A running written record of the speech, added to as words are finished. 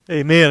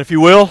Amen. If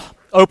you will,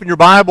 open your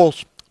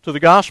Bibles to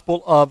the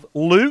Gospel of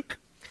Luke.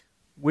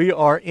 We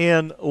are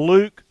in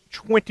Luke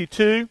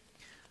 22.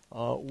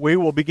 We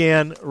will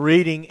begin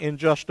reading in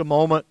just a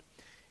moment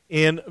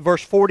in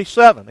verse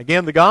 47.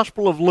 Again, the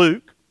Gospel of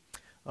Luke,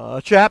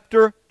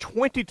 chapter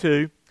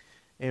 22,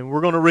 and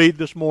we're going to read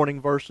this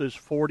morning verses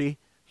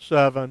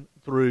 47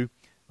 through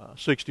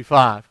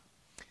 65.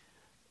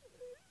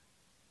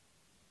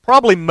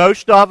 Probably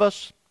most of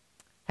us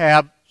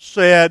have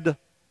said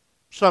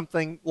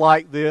something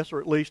like this, or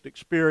at least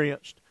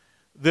experienced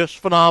this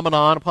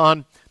phenomenon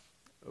upon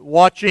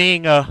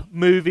watching a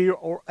movie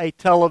or a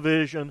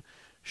television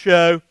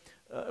show.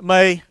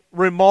 May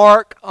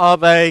remark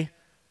of a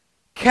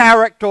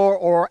character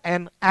or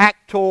an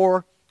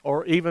actor,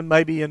 or even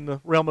maybe in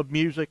the realm of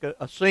music,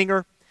 a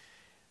singer,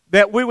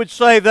 that we would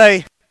say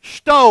they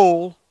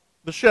stole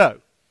the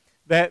show.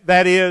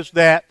 That is,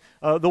 the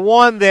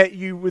one that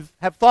you would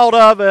have thought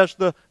of as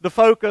the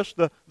focus,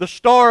 the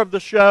star of the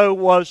show,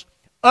 was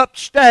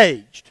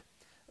upstaged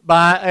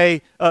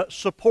by a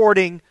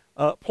supporting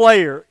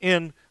player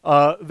in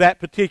that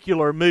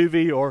particular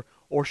movie or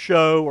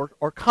show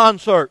or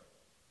concert.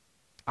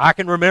 I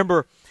can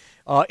remember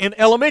in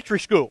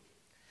elementary school,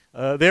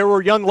 there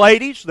were young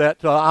ladies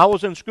that I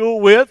was in school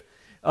with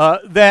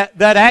that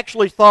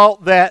actually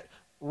thought that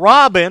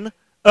Robin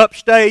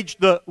upstaged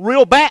the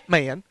real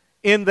Batman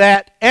in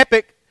that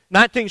epic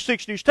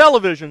 1960s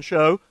television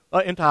show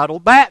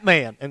entitled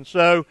Batman. And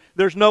so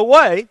there's no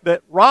way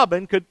that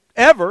Robin could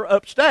ever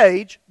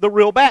upstage the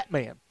real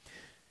Batman.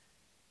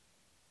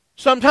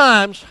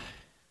 Sometimes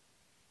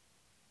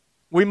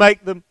we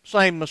make the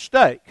same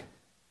mistake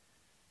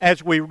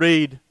as we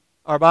read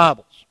our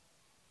Bibles.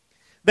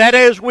 That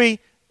is,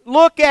 we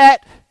look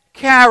at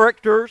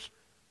characters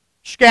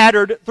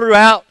scattered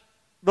throughout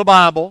the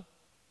Bible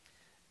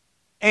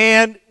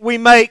and we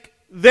make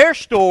their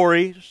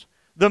stories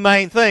the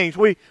main things.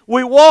 We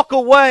walk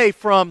away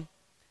from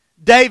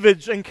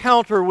David's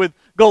encounter with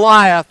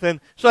Goliath and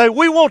say,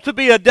 we want to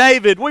be a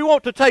David. We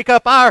want to take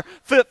up our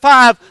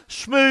 5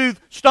 smooth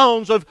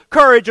stones of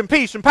courage and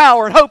peace and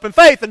power and hope and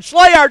faith and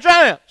slay our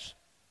giants.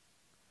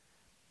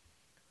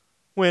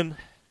 When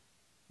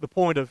the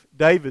point of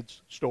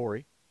David's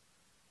story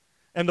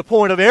and the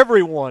point of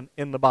everyone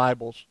in the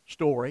Bible's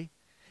story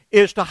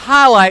is to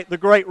highlight the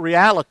great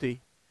reality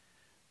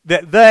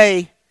that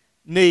they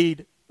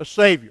need a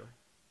Savior.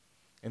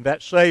 And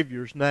that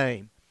Savior's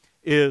name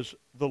is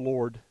the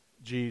Lord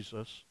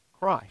Jesus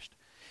Christ.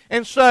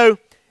 And so,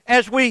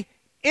 as we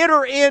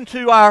enter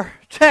into our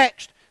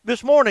text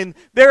this morning,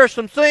 there are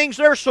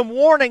some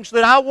warnings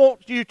that I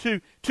want you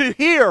to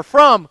hear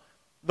from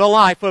the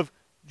life of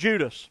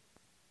Judas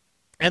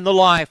and the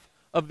life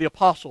of the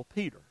Apostle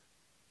Peter.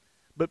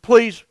 But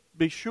please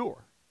be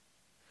sure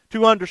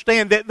to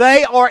understand that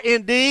they are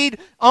indeed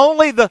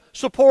only the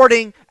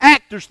supporting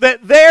actors,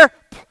 that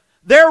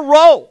their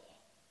role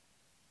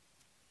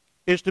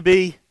is to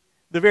be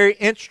the very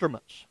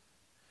instruments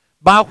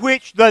by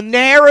which the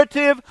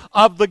narrative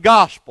of the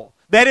gospel,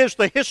 that is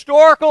the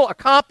historical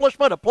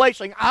accomplishment of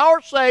placing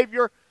our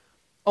Savior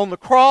on the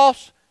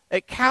cross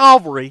at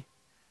Calvary,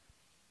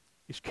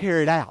 is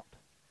carried out.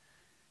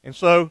 And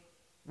so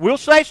we'll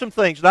say some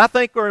things that I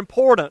think are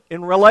important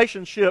in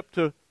relationship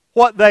to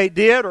what they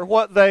did or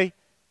what they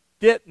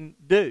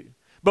didn't do.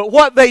 But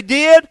what they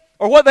did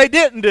or what they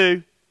didn't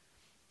do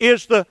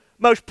is the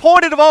most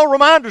pointed of all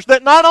reminders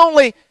that not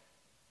only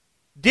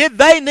did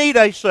they need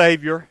a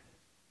Savior,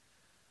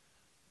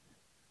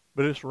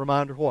 but it's a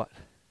reminder what?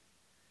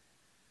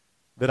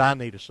 That I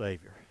need a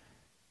Savior.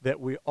 That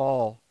we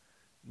all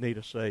need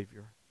a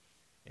Savior.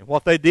 And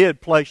what they did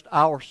placed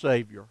our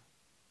Savior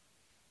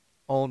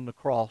on the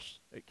cross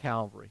at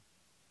Calvary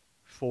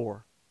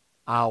for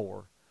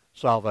our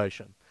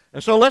salvation.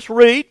 And so let's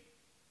read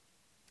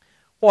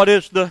what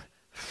is the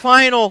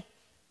final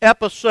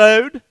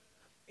episode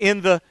in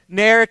the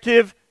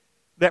narrative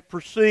that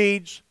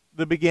precedes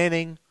the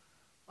beginning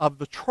of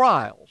the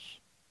trials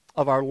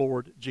of our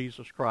Lord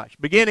Jesus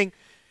Christ. Beginning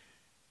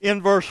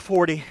in verse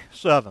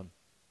 47.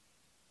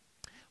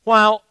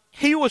 While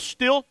he was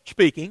still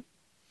speaking,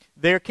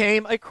 there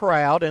came a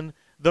crowd, and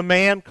the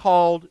man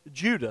called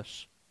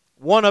Judas,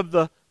 one of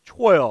the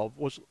 12,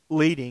 was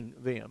leading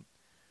them.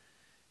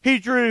 He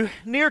drew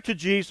near to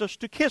Jesus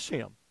to kiss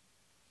him.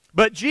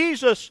 But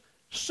Jesus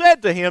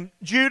said to him,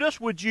 Judas,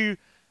 would you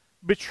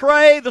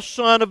betray the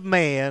Son of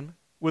Man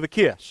with a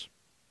kiss?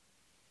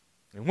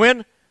 And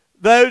when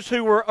those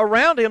who were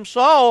around him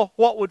saw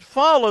what would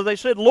follow, they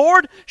said,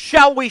 Lord,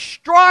 shall we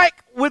strike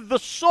with the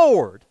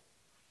sword?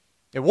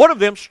 And one of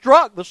them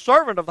struck the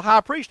servant of the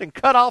high priest and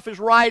cut off his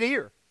right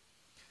ear.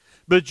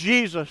 But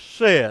Jesus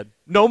said,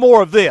 no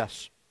more of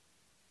this.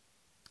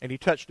 And he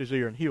touched his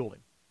ear and healed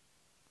him.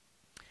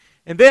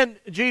 And then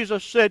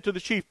Jesus said to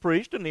the chief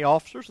priest and the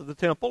officers of the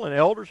temple and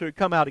elders who had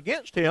come out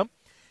against him,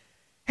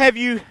 have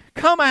you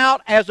come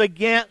out as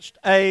against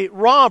a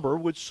robber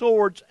with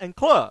swords and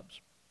clubs?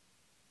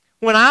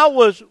 When I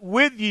was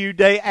with you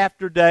day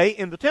after day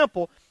in the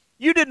temple,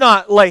 you did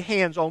not lay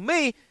hands on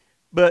me,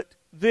 but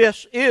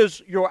this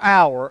is your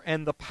hour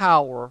and the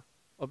power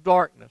of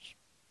darkness.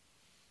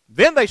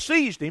 Then they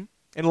seized him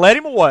and led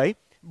him away,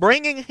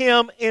 bringing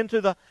him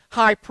into the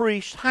high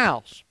priest's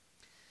house.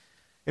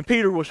 And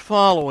Peter was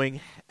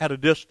following at a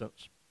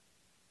distance.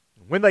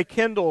 When they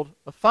kindled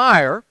a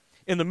fire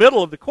in the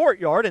middle of the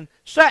courtyard and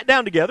sat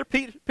down together,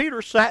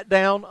 Peter sat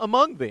down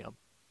among them.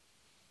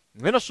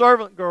 And then a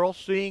servant girl,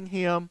 seeing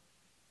him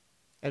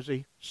as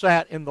he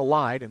sat in the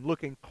light and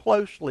looking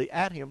closely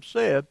at him,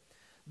 said,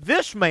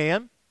 "This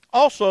man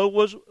also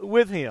was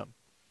with him."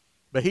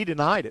 But he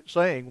denied it,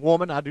 saying,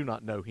 "Woman, I do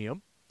not know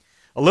him."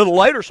 A little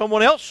later,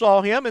 someone else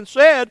saw him and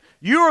said,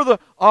 "You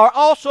are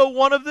also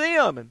one of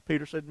them." And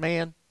Peter said,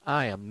 "Man,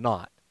 I am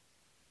not."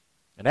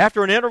 And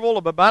after an interval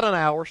of about an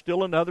hour,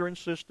 still another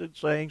insisted,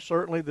 saying,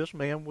 "Certainly this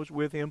man was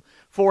with him,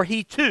 for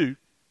he too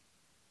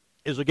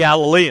is a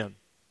Galilean."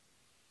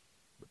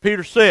 But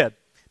Peter said,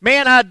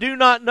 "Man, I do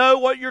not know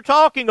what you're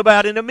talking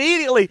about." And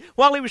immediately,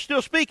 while he was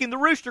still speaking, the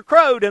rooster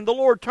crowed, and the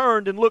Lord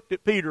turned and looked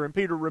at Peter, and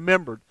Peter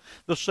remembered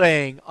the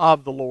saying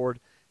of the Lord,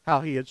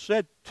 how he had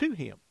said to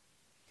him,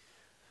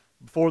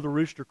 "Before the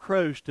rooster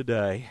crows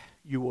today,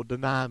 you will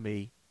deny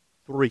me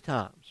 3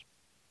 times."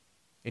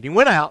 And he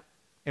went out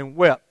and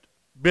wept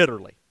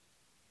bitterly.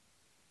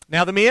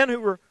 Now the men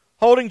who were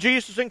holding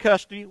Jesus in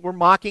custody were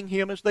mocking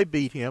him as they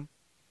beat him.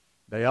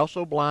 They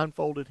also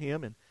blindfolded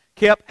him and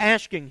kept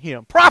asking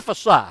him,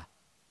 "Prophesy!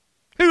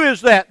 Who is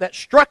that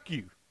struck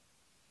you?"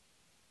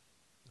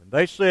 And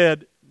they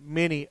said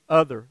many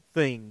other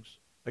things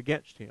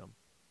against him,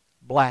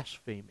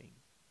 blaspheming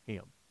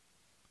him.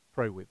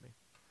 Pray with me.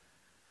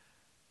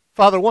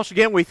 Father, once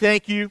again we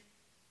thank you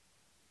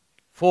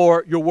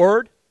for your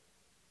word,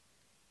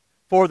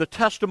 for the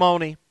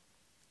testimony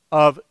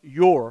of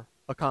your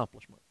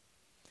accomplishment.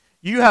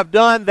 You have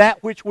done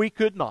that which we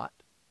could not.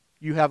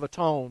 You have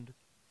atoned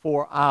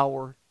for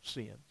our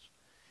sins.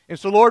 And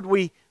so, Lord,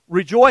 we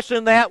rejoice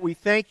in that. We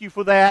thank you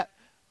for that.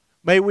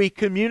 May we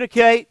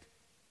communicate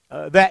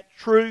that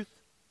truth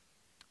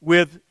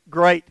with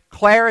great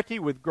clarity,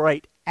 with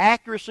great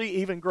accuracy,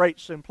 even great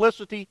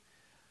simplicity,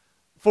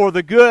 for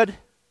the good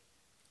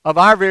of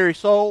our very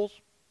souls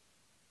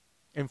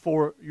and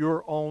for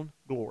your own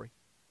glory.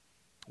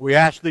 We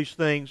ask these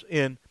things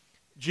in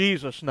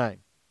Jesus'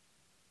 name.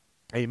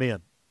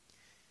 Amen.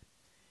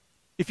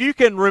 If you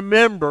can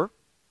remember,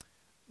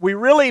 we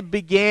really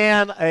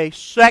began a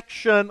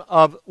section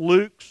of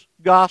Luke's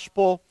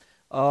Gospel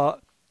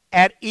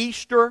at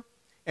Easter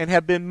and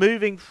have been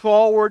moving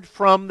forward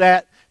from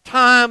that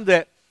time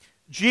that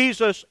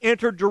Jesus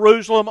entered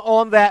Jerusalem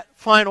on that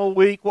final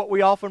week, what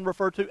we often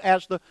refer to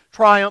as the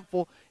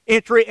triumphal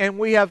entry, and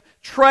we have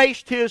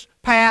traced his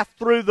path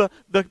through the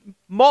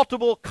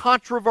multiple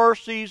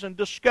controversies and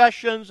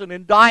discussions and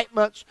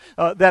indictments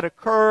that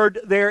occurred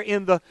there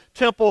in the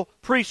temple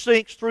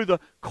precincts through the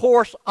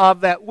course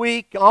of that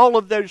week. All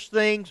of those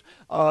things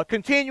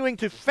continuing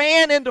to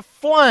fan into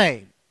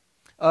flame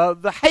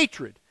the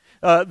hatred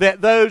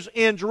that those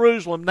in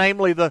Jerusalem,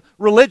 namely the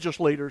religious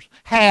leaders,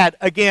 had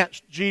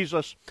against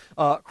Jesus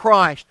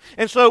Christ.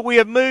 And so we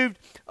have moved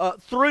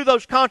through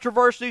those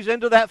controversies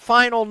into that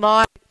final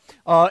night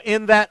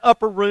in that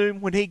upper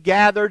room when he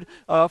gathered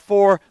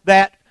for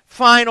that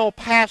final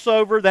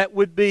Passover that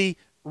would be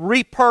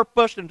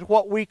repurposed into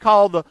what we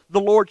call the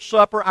Lord's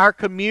Supper, our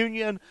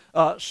communion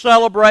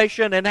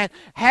celebration. And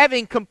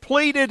having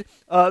completed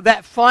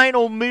that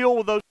final meal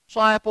with those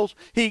disciples,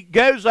 he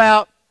goes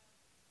out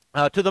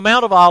to the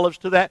Mount of Olives,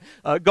 to that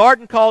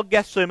garden called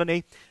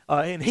Gethsemane,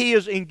 and he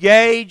is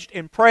engaged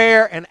in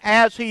prayer. And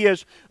as he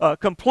is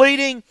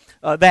completing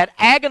that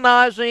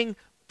agonizing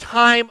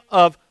time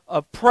of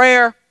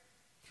prayer,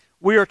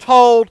 we are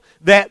told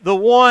that the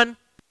one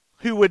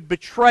who would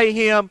betray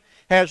him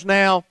has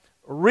now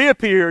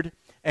reappeared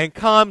and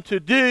come to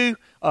do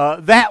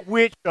that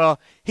which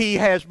he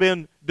has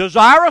been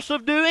desirous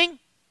of doing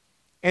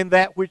and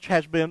that which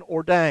has been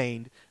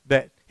ordained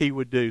that he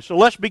would do. So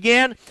let's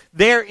begin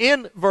there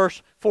in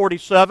verse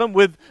 47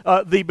 with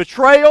the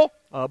betrayal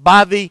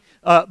by the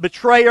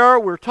betrayer.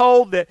 We're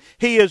told that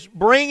he is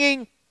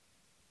bringing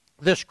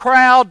this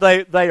crowd.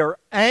 They are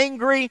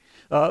angry.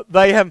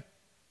 They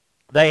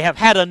have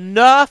had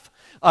enough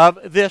of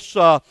this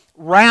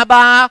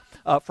rabbi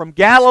from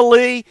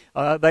Galilee.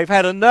 They've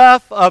had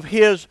enough of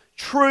his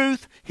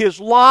truth, his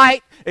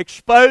light,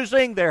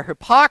 exposing their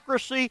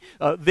hypocrisy,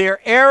 their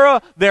error,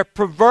 their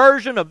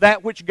perversion of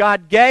that which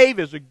God gave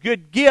as a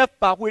good gift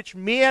by which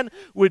men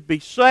would be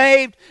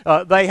saved.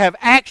 They have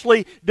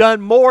actually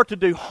done more to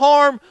do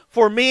harm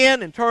for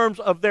men in terms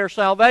of their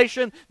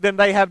salvation than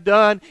they have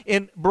done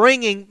in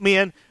bringing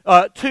men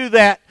to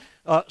that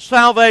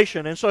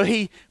salvation. And so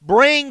he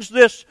brings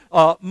this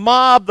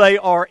mob. They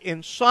are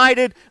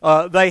incited.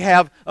 They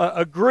have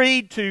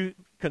agreed to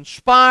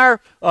conspire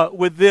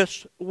with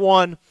this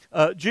one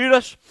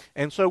Judas.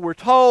 And so we're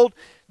told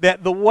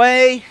that the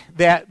way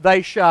that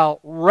they shall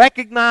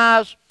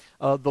recognize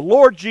the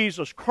Lord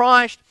Jesus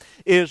Christ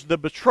is the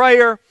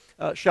betrayer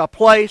shall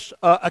place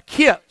a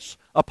kiss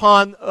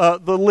upon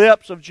the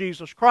lips of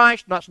Jesus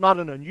Christ. That's not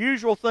an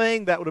unusual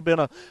thing. That would have been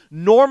a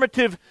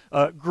normative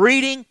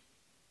greeting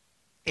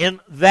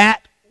in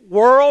that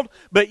world,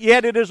 but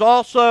yet it is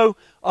also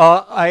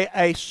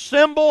a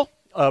symbol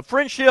of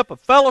friendship, of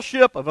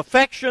fellowship, of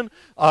affection,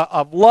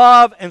 of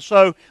love. And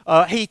so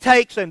he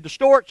takes and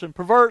distorts and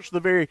perverts the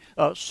very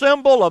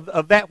symbol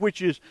of that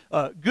which is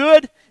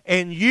good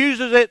and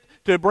uses it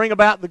to bring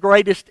about the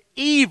greatest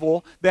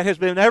evil that has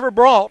been ever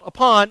brought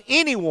upon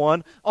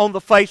anyone on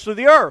the face of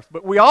the earth.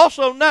 But we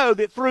also know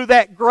that through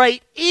that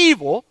great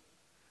evil,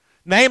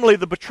 namely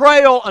the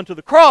betrayal unto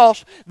the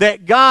cross,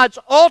 that God's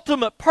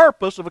ultimate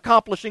purpose of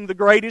accomplishing the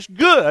greatest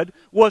good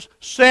was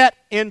set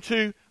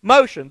into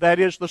motion. That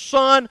is, the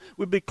Son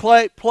would be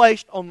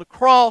placed on the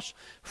cross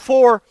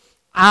for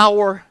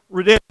our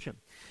redemption.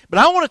 But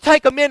I want to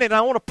take a minute and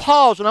I want to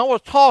pause and I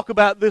want to talk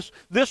about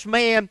this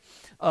man,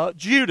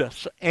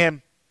 Judas,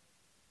 and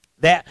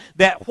that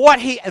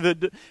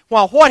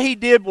while what he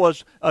did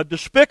was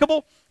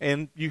despicable,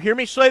 and you hear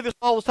me say this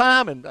all the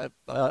time, and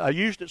I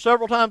used it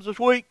several times this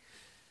week,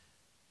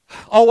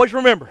 always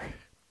remember,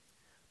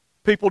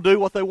 people do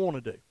what they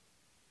want to do.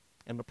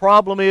 And the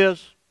problem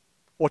is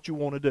what you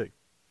want to do.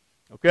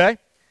 Okay?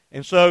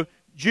 And so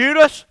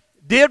Judas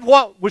did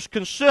what was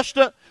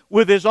consistent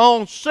with his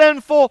own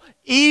sinful,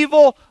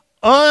 evil,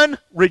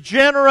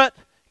 unregenerate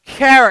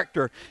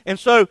character. And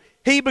so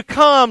he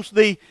becomes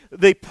the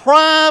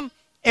prime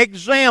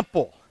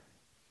example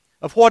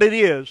of what it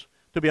is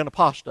to be an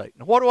apostate.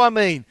 Now, what do I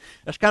mean?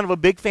 That's kind of a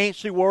big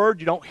fancy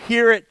word. You don't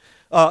hear it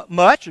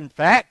much. In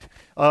fact,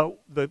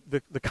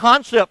 the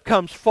concept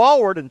comes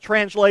forward and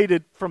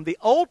translated from the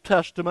Old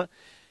Testament.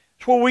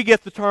 It's where we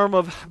get the term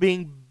of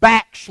being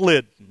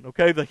backslidden.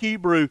 Okay, the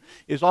Hebrew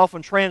is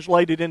often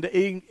translated into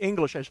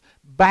English as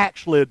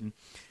backslidden.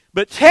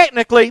 But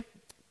technically,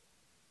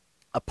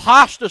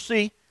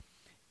 apostasy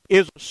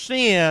is a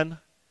sin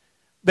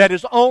that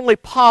is only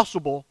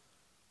possible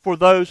for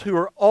those who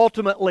are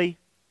ultimately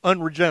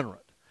unregenerate.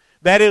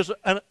 That is,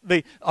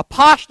 the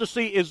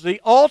apostasy is the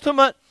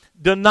ultimate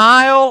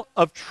denial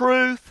of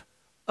truth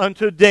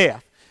unto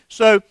death.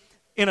 So,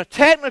 in a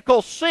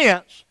technical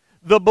sense,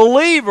 the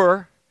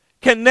believer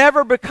can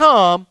never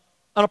become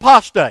an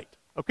apostate.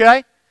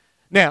 Okay?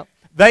 Now,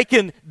 they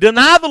can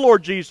deny the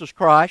Lord Jesus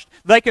Christ.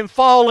 They can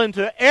fall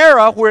into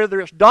error,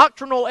 whether it's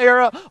doctrinal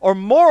error or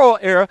moral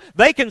error.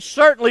 They can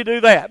certainly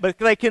do that. But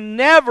they can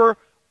never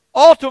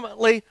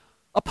ultimately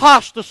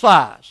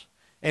apostatize.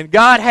 And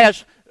God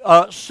has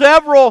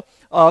several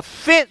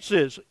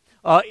fences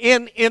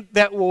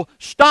that will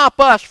stop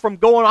us from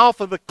going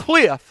off of the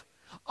cliff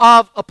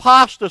of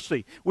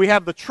apostasy. We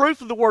have the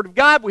truth of the Word of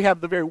God. We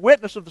have the very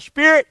witness of the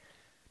Spirit.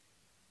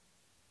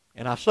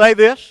 And I say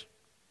this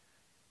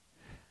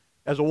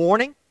as a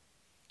warning,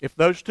 if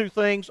those two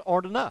things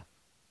aren't enough.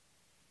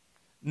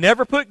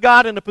 Never put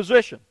God in a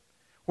position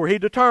where He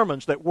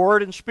determines that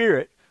Word and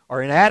Spirit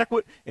are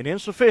inadequate and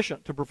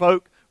insufficient to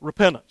provoke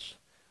repentance.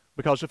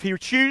 Because if He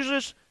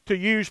chooses to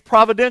use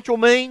providential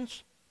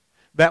means,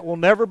 that will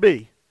never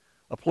be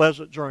a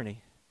pleasant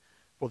journey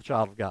for the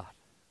child of God.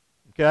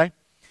 Okay?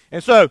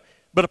 And so,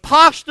 but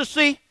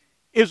apostasy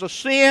is a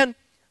sin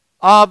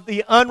of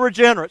the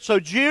unregenerate. So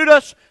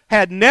Judas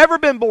had never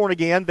been born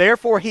again,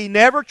 therefore he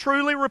never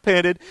truly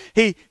repented.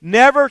 He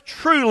never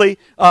truly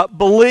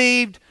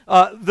believed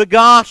the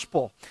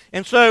gospel.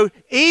 And so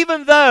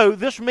even though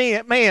this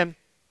man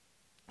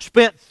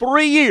spent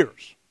 3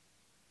 years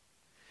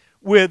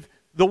with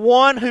the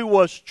one who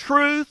was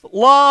truth,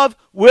 love,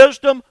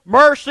 wisdom,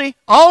 mercy,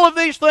 all of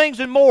these things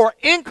and more,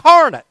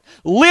 incarnate,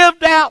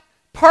 lived out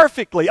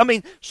perfectly. I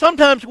mean,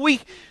 sometimes we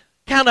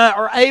kind of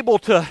are able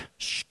to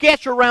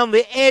sketch around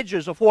the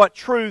edges of what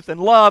truth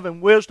and love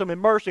and wisdom and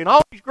mercy and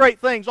all these great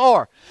things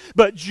are.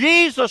 But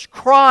Jesus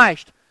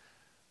Christ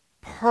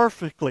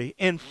perfectly,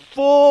 in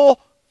full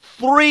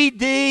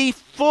 3D,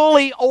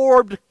 fully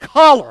orbed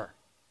color,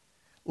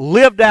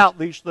 lived out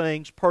these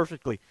things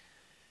perfectly.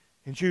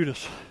 And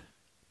Judas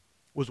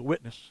was a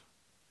witness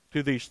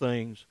to these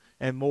things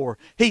and more.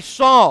 He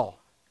saw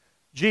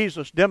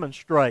Jesus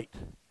demonstrate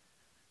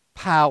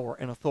power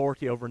and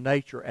authority over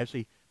nature as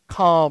He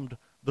calmed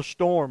the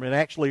storm and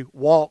actually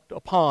walked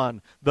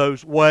upon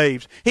those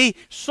waves. He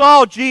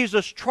saw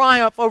Jesus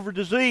triumph over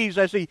disease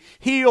as He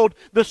healed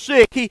the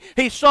sick.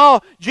 He saw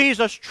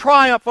Jesus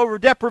triumph over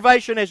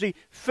deprivation as He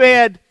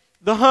fed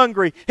the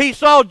hungry. He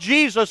saw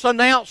Jesus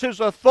announce His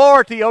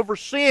authority over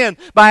sin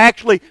by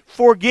actually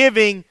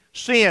forgiving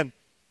sin.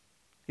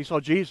 He saw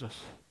Jesus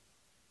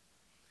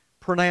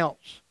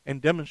pronounce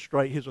and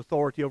demonstrate His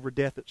authority over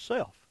death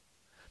itself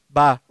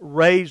by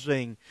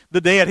raising the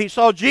dead. He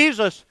saw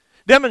Jesus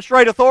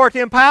demonstrate authority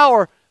and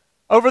power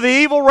over the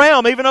evil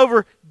realm, even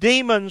over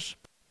demons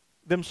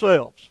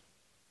themselves.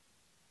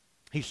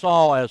 He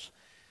saw as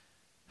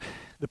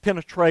the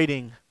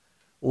penetrating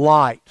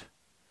light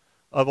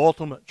of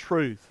ultimate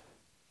truth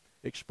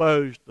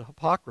exposed the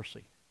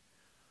hypocrisy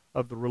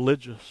of the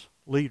religious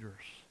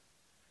leaders.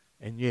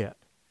 And yet,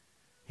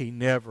 He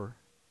never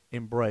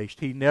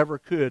embraced, He never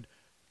could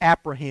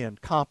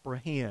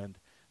comprehend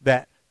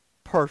that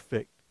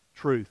perfect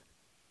truth.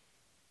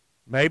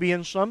 Maybe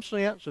in some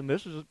sense, and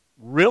this is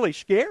really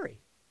scary,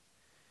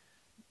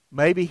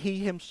 maybe He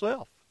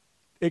Himself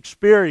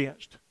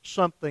experienced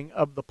something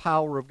of the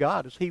power of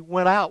God as he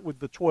went out with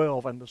the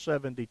 12 and the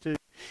 72.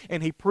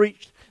 And he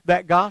preached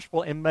that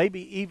gospel and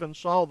maybe even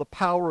saw the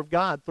power of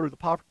God through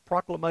the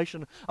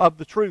proclamation of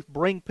the truth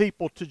bring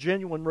people to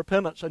genuine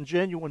repentance and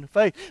genuine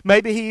faith.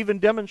 Maybe he even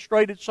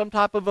demonstrated some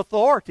type of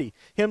authority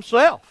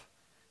himself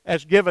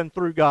as given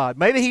through God.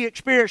 Maybe he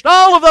experienced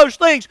all of those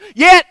things,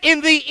 yet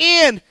in the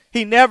end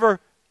he never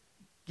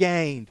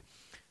gained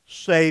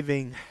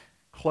saving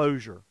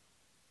closure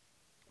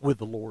with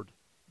the Lord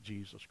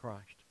Jesus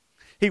Christ.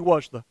 He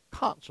was the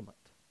consummate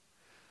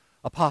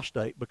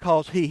apostate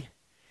because he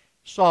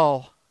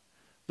saw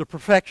the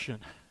perfection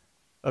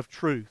of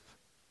truth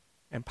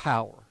and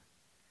power,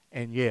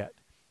 and yet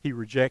he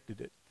rejected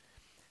it.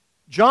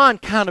 John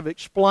kind of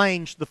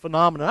explains the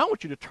phenomenon. I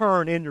want you to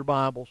turn in your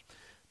Bibles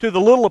to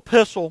the little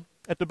epistle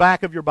at the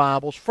back of your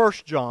Bibles, 1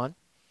 John.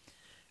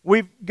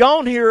 We've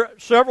gone here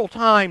several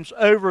times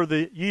over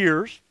the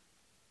years,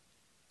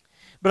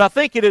 but I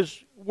think it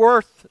is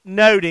worth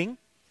noting,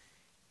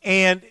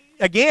 and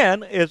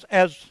again,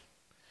 as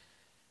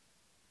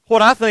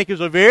what I think is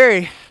a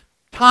very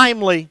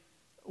timely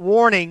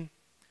warning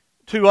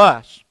to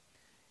us.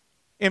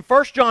 In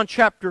 1 John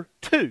chapter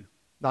 2,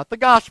 not the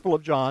Gospel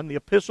of John, the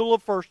epistle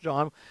of 1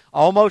 John,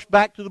 almost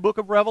back to the book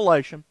of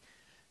Revelation,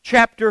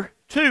 chapter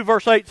 2,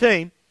 verse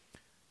 18,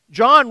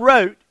 John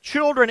wrote,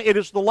 "Children, it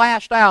is the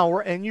last hour,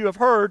 and you have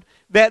heard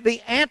that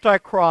the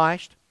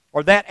Antichrist,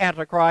 or that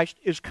Antichrist,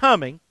 is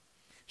coming.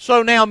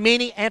 So now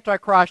many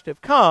Antichrists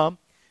have come.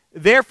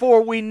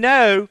 Therefore we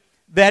know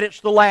that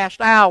it's the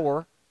last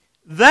hour.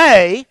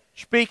 They,"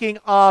 speaking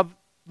of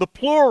the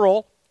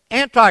plural,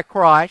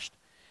 Antichrist,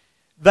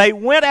 "they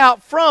went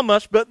out from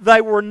us, but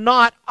they were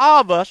not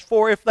of us.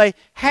 For if they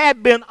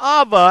had been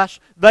of us,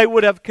 they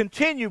would have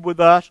continued with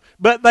us.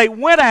 But they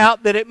went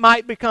out that it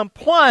might become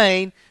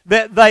plain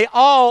that they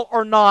all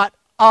are not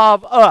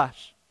of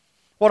us."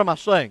 What am I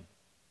saying?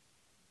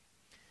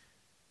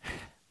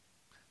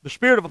 The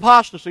spirit of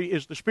apostasy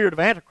is the spirit of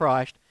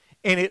Antichrist,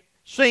 and it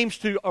seems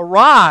to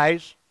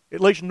arise,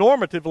 at least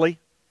normatively,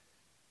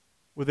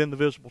 within the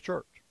visible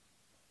church.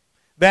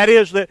 That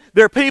is, that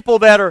there are people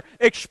that are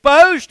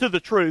exposed to the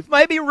truth,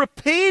 maybe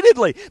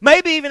repeatedly,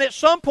 maybe even at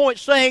some point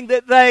saying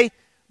that they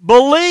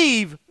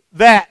believe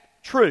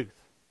that truth.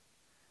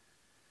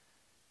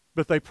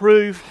 But they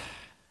prove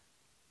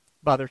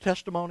by their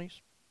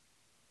testimonies,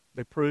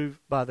 they prove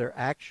by their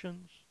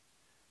actions,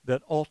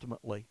 that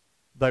ultimately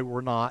they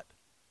were not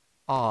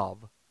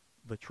of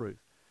the truth.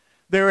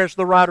 There, as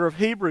the writer of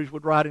Hebrews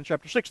would write in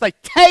chapter 6, they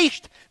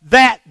taste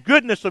that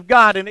goodness of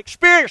God and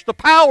experience the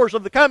powers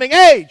of the coming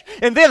age,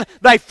 and then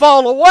they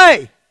fall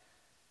away.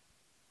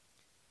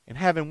 And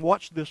having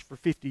watched this for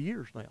 50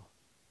 years now,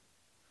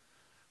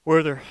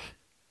 where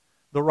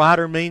the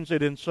writer means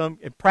it in some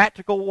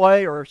practical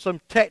way or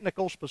some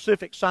technical,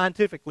 specific,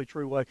 scientifically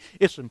true way,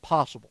 it's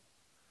impossible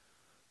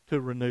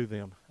to renew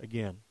them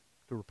again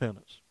to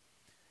repentance.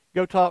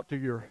 Go talk to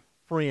your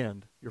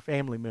friend, your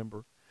family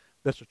member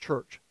that's a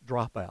church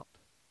dropout,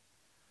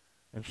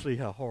 and see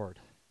how hard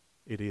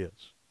it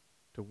is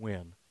to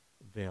win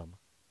them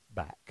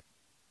back.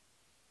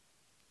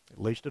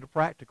 At least at a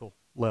practical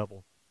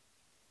level,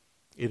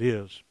 it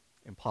is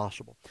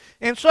impossible.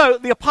 And so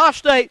the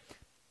apostate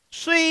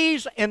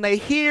sees and they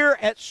hear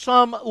at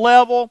some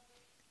level,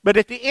 but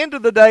at the end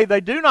of the day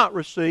they do not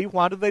receive.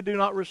 Why do they do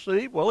not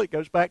receive? Well, it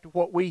goes back to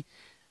what we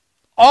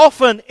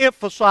often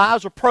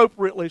emphasize,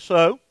 appropriately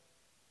so,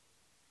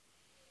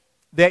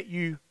 that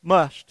you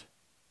must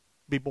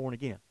be born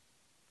again.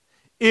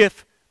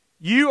 If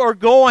you are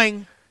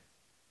going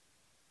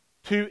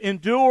to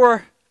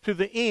endure to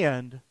the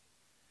end,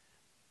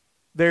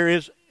 there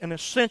is an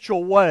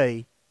essential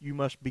way you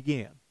must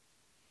begin.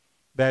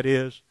 That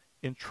is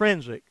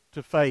intrinsic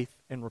to faith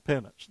and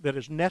repentance. That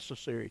is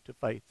necessary to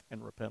faith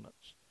and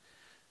repentance.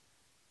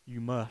 You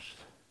must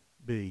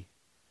be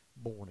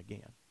born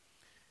again.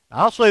 Now,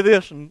 I'll say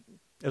this, and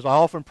as I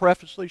often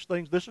preface these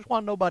things, this is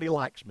why nobody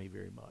likes me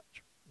very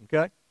much.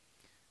 Okay?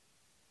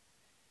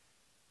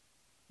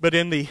 But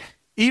in the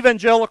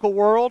evangelical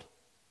world,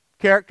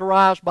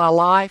 characterized by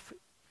life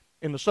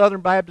in the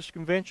Southern Baptist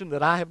Convention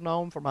that I have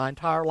known for my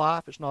entire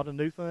life, it's not a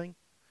new thing,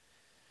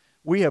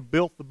 we have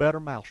built the better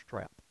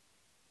mousetrap.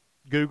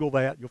 Google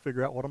that, you'll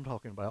figure out what I'm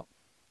talking about.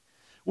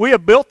 We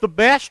have built the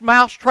best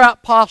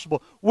mousetrap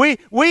possible. We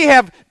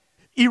have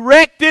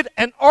erected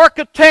an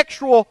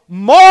architectural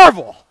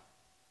marvel.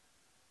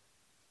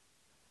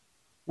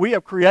 We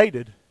have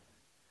created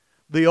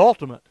the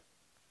ultimate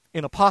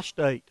in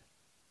apostate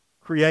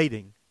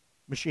creating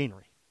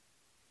machinery.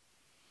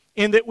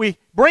 In that we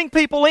bring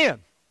people in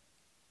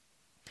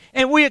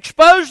and we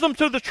expose them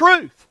to the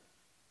truth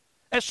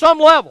at some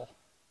level.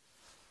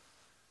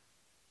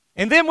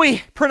 And then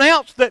we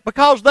pronounce that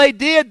because they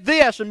did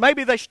this and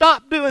maybe they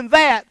stopped doing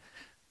that,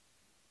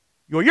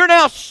 you're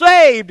now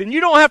saved and you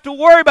don't have to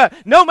worry about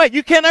it. No, mate,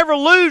 you can't ever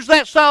lose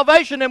that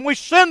salvation, and we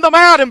send them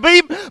out and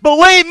believe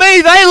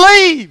me, they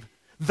leave.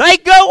 They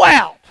go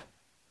out.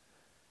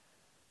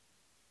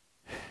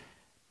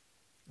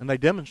 And they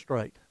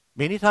demonstrate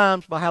Many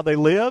times by how they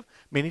live,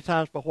 many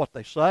times by what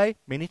they say,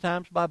 many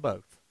times by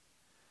both.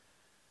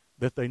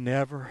 That they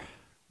never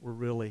were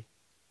really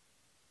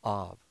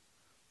of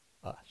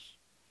us.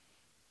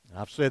 And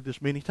I've said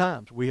this many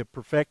times. We have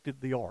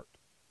perfected the art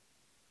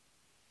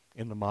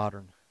in the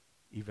modern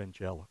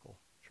evangelical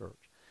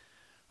church.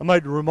 I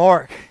made a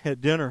remark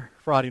at dinner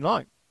Friday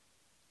night.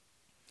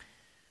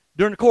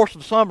 During the course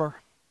of the summer,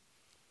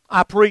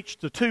 I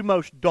preached the two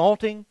most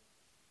daunting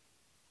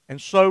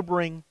and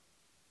sobering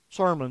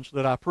sermons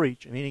that I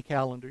preach in any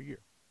calendar year.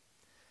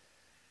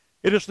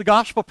 It is the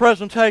gospel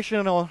presentation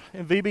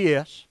in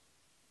VBS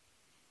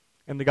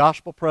and the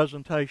gospel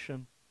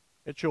presentation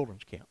at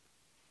children's camp.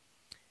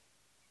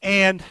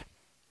 And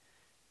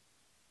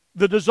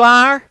the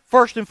desire,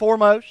 first and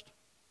foremost,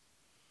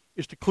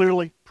 is to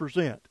clearly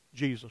present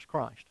Jesus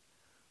Christ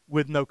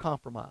with no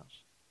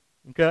compromise.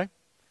 Okay?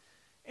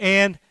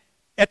 And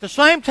at the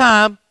same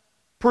time,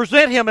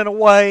 present Him in a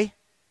way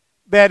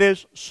that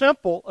is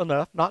simple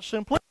enough, not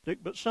simplistic,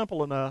 but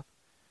simple enough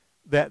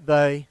that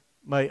they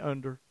may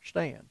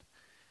understand.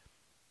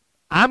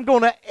 I'm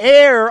going to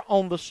err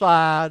on the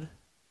side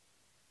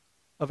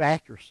of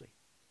accuracy,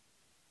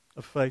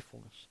 of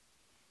faithfulness,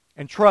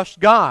 and trust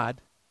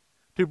God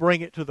to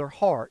bring it to their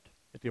heart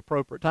at the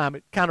appropriate time.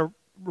 It kind of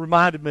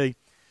reminded me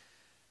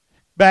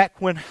back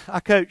when I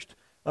coached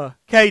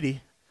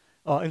Katie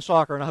in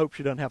soccer, and I hope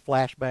she doesn't have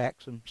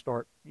flashbacks and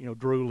start,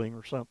 drooling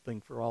or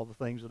something for all the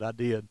things that I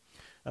did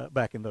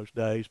back in those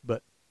days.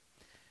 But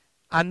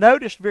I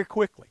noticed very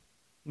quickly,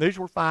 and these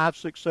were 5,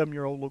 6,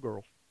 7-year-old little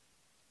girls,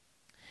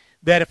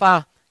 that if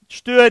I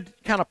stood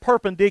kind of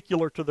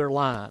perpendicular to their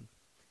line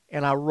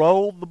and I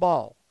rolled the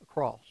ball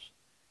across,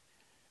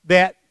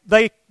 that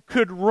they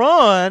could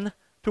run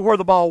to where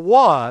the ball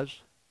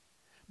was,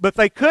 but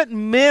they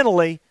couldn't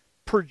mentally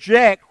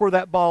project where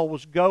that ball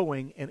was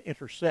going and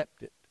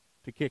intercept it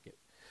to kick it,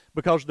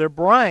 because their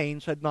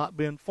brains had not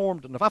been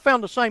formed enough. I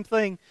found the same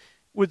thing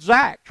with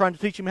Zach, trying to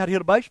teach him how to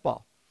hit a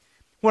baseball.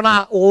 When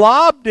I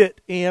lobbed it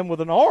in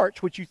with an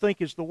arch, which you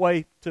think is the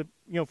way to,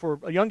 for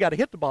a young guy to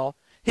hit the ball,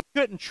 he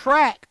couldn't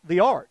track the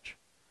arch.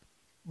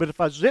 But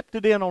if I zipped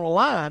it in on a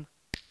line,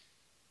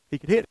 he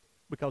could hit it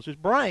because his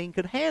brain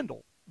could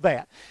handle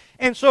that.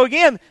 And so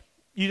again,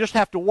 you just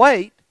have to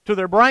wait till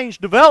their brains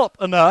develop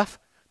enough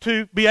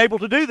to be able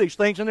to do these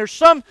things. And there's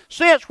some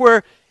sense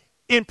where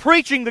in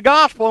preaching the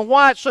gospel and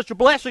why it's such a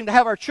blessing to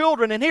have our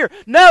children in here.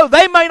 No,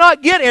 they may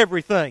not get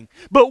everything,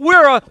 but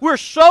we're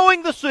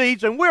sowing the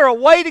seeds and we're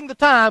awaiting the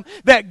time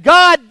that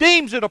God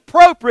deems it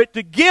appropriate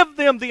to give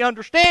them the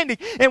understanding.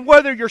 And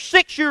whether you're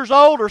 6 years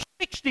old or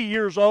 60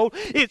 years old,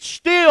 it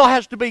still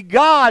has to be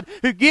God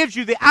who gives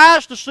you the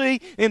eyes to see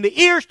and the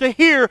ears to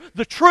hear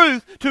the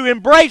truth, to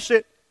embrace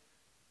it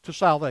to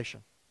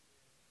salvation.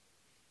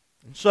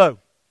 And so,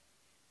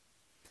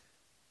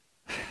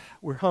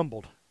 we're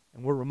humbled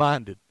and we're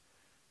reminded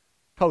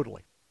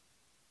totally,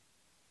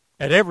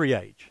 at every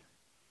age,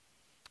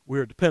 we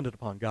are dependent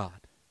upon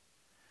God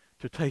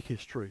to take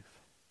His truth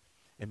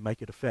and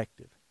make it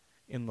effective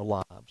in the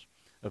lives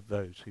of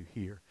those who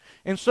hear.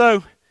 And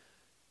so,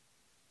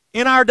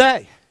 in our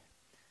day,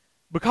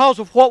 because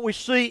of what we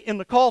see in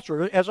the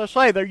culture, as I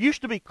say, there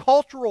used to be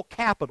cultural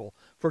capital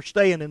for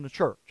staying in the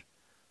church.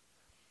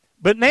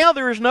 But now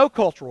there is no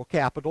cultural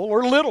capital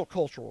or little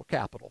cultural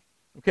capital.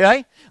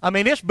 Okay? I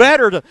mean, it's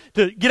better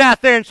to get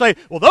out there and say,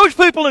 well, those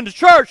people in the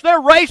church,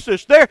 they're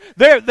racist.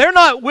 They're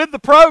not with the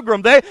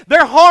program.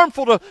 They're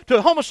harmful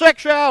to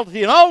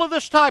homosexuality and all of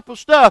this type of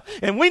stuff.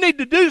 And we need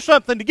to do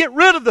something to get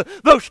rid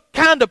of those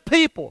kind of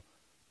people.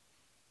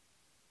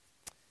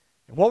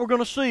 And what we're going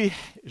to see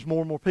is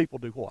more and more people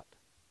do what?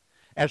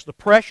 As the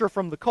pressure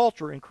from the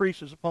culture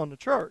increases upon the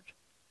church,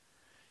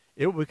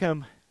 it will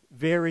become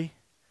very,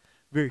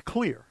 very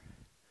clear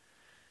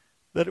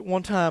that at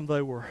one time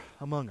they were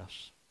among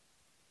us,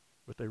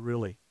 but they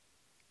really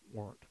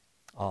weren't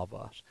of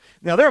us.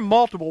 Now, there are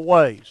multiple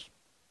ways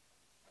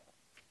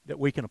that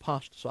we can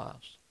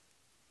apostatize.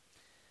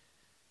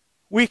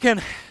 We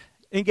can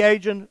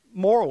engage in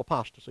moral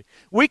apostasy.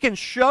 We can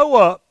show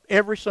up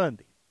every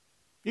Sunday.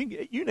 You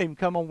can even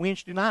come on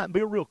Wednesday night and be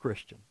a real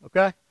Christian,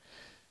 okay?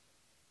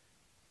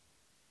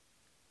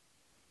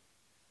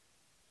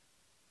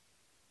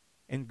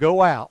 And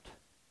go out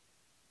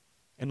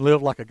and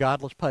live like a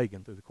godless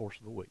pagan through the course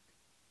of the week.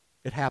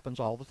 It happens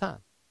all the time.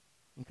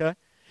 Okay?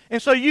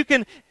 And so you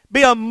can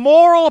be a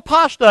moral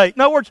apostate.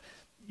 In other words,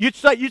 you'd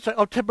say,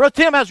 oh, Brother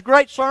Tim has a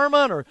great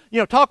sermon, or,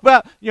 talk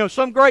about,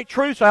 some great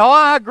truth. Say, oh,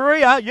 I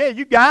agree. Yeah,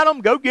 you got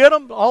them. Go get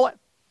them. All that.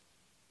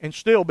 And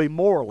still be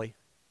morally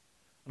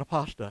an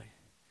apostate.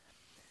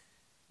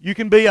 You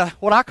can be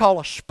what I call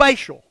a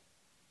spatial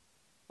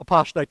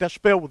apostate. That's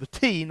spelled with a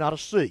T, not a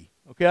C.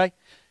 Okay?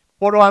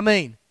 What do I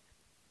mean?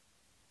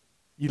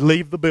 You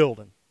leave the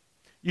building.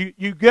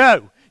 You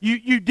go.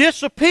 You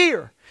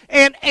disappear.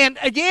 And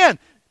again,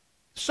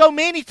 so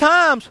many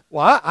times,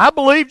 well, I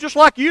believe just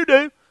like you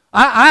do.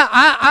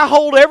 I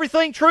hold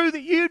everything true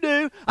that you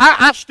do.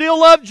 I still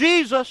love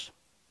Jesus.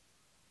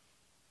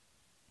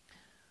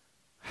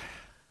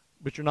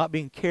 But you're not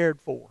being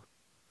cared for.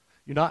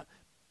 You're not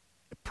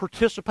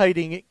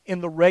participating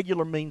in the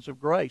regular means of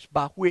grace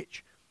by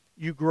which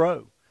you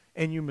grow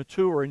and you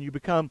mature and you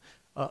become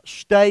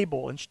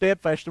stable and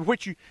steadfast, in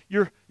which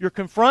you're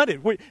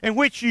confronted, in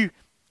which you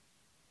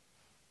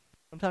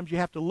sometimes you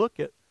have to look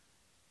at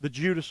the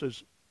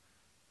Judases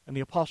and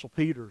the Apostle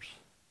Peters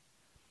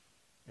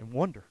and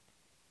wonder,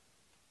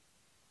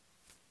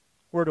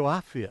 where do I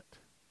fit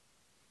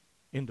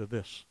into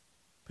this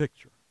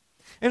picture?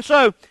 And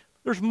so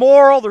there's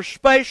moral, there's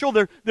spatial,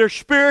 there's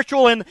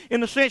spiritual, and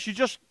in the sense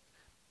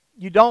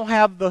you don't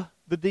have the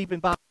deep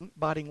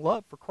abiding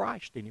love for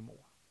Christ anymore.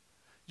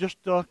 Just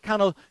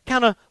kind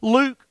of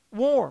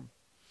lukewarm.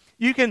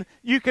 You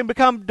can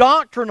become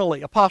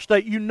doctrinally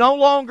apostate. You no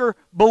longer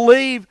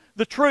believe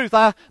the truth.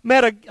 I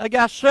met a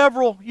guy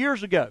several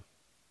years ago,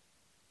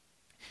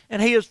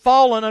 and he has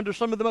fallen under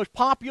some of the most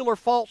popular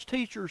false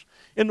teachers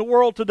in the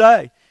world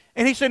today.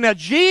 And he said, now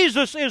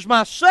Jesus is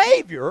my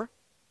Savior,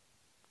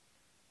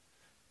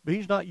 but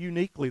He's not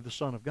uniquely the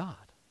Son of God.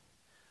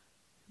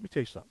 Let me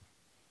tell you something.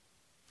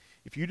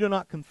 If you do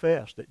not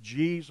confess that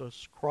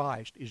Jesus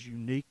Christ is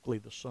uniquely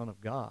the Son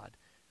of God,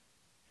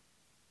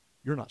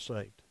 you're not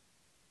saved.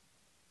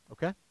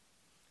 Okay?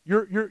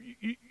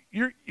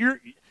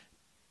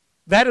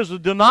 That is a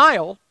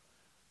denial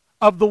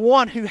of the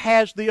one who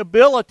has the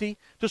ability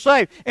to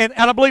save. And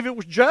I believe it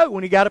was Joe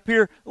when he got up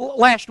here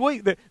last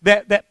week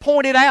that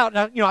pointed out.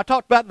 I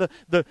talked about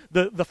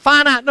the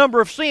finite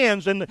number of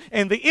sins and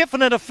the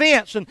infinite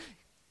offense, and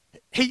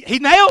he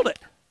nailed it.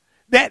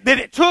 That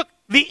it took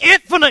the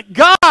infinite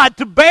God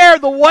to bear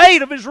the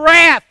weight of His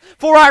wrath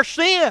for our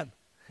sin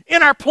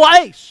in our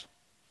place.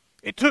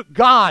 It took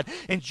God,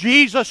 and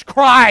Jesus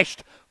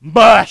Christ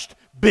must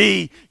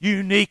be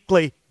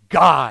uniquely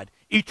God,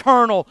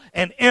 eternal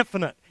and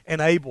infinite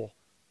and able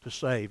to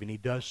save, and He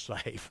does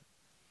save.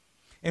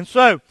 And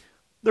so,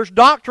 there's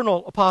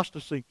doctrinal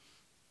apostasy,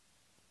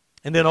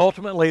 and then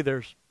ultimately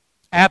there's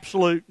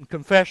absolute and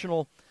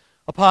confessional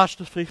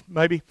apostasy,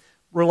 maybe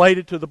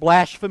related to the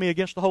blasphemy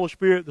against the Holy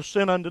Spirit, the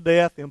sin unto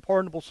death, the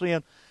unpardonable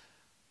sin,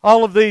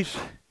 all of these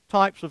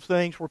types of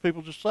things where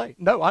people just say,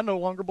 no, I no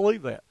longer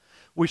believe that.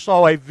 We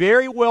saw a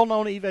very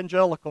well-known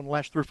evangelical in the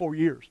last 3 or 4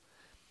 years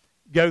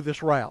go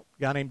this route.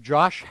 A guy named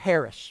Josh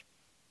Harris.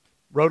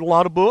 Wrote a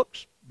lot of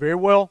books, very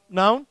well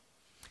known,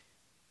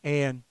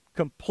 and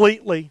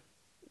completely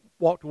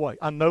walked away.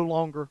 I no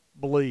longer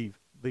believe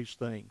these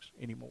things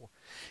anymore.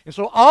 And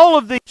so all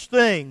of these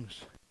things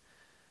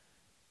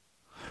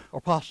are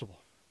possible.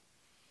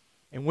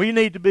 And we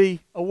need to be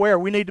aware.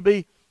 We need to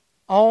be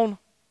on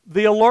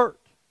the alert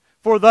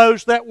for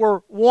those that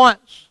were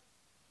once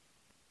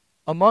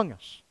among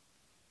us.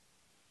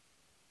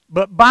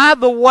 But by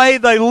the way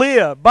they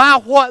live,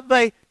 by what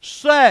they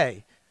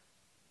say,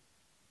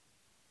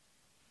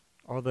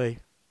 are they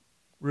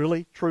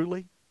really,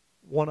 truly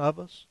one of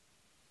us?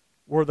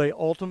 Were they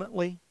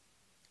ultimately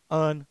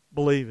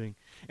unbelieving?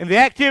 And the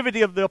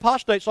activity of the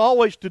apostate is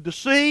always to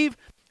deceive,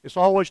 it's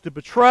always to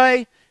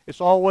betray, it's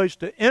always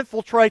to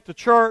infiltrate the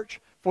church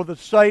for the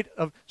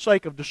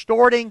sake of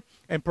distorting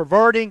and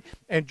perverting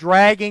and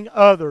dragging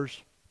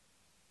others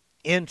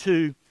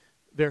into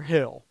their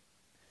hell.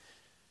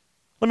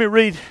 Let me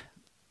read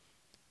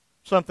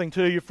something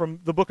to you from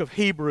the book of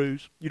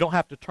Hebrews. You don't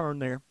have to turn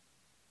there.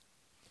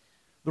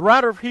 The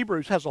writer of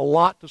Hebrews has a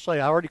lot to say.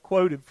 I already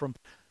quoted from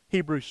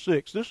Hebrews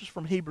 6. This is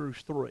from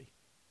Hebrews 3.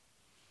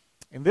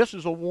 And this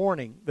is a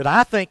warning that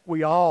I think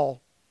we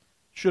all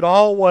should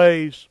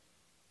always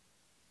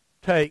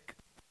take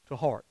to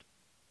heart.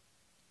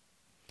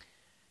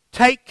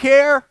 Take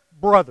care,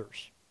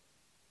 brothers.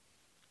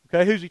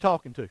 Okay, who's he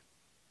talking to?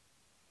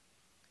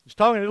 He's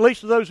talking at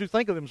least to those who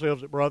think of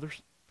themselves as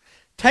brothers.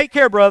 Take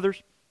care,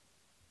 brothers,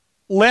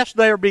 lest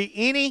there be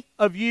in any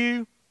of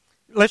you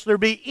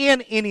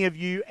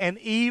an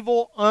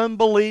evil,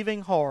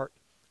 unbelieving heart,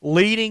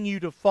 leading you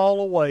to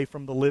fall away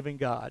from the living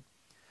God.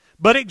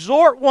 But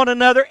exhort one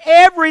another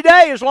every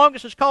day, as long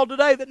as it's called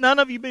today, that none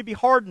of you may be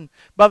hardened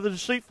by the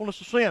deceitfulness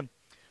of sin.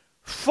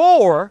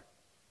 For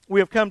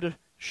we have come to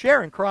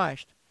share in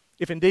Christ,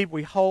 if indeed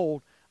we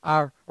hold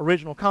our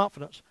original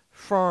confidence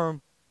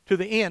firm to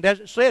the end. As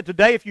it said,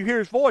 today if you hear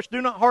His voice,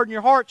 do not harden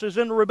your hearts as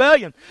in the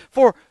rebellion.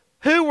 For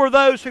who were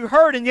those who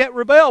heard and yet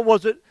rebelled?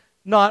 Was it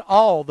not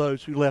all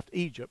those who left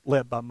Egypt,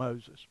 led by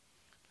Moses?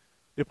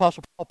 The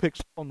Apostle Paul picks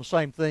up on the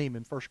same theme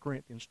in 1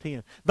 Corinthians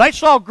 10. They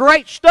saw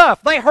great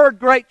stuff. They heard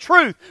great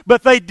truth,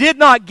 but they did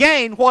not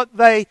gain what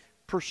they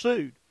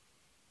pursued.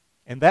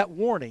 And that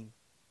warning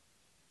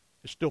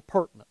is still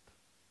pertinent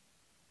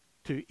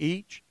to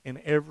each and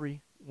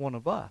every one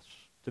of us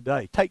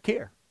today. Take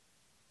care,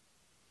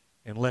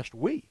 and lest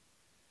we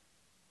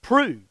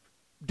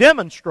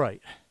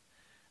demonstrate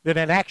that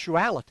in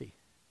actuality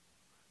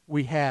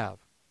we have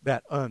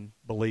that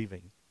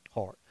unbelieving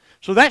heart.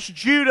 So that's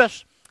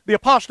Judas the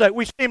apostate.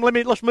 We see him.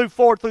 Let's move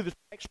forward through the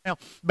text now.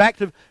 Back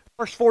to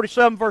verse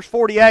 47, verse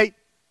 48.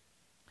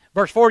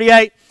 Verse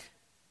 48,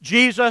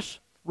 Jesus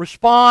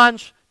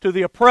responds to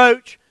the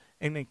approach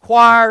and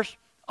inquires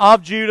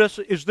of Judas,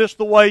 is this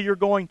the way you're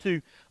going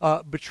to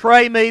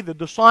betray me? The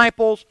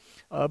disciples,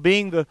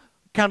 being the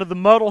kind of the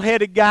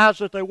muddle-headed guys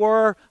that they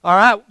were. All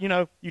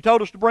right, you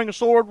told us to bring a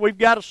sword. We've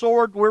got a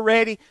sword. We're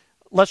ready.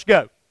 Let's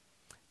go.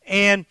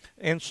 And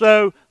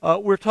so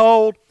we're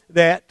told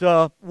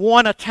that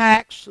one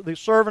attacks the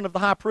servant of the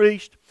high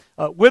priest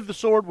with the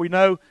sword. We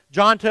know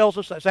John tells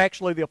us that's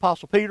actually the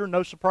Apostle Peter.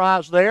 No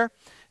surprise there.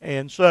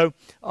 And so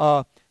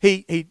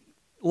he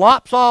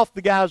lops off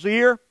the guy's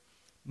ear.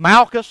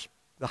 Malchus,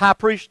 the high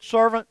priest's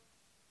servant,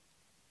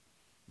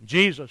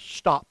 Jesus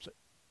stops it.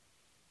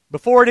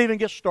 Before it even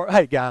gets started,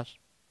 hey guys,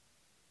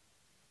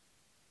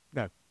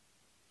 no.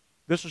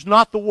 This is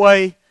not the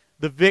way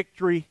the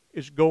victory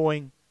is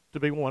going to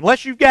be won.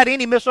 Unless you've got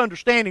any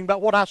misunderstanding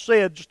about what I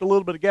said just a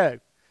little bit ago,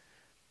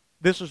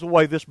 this is the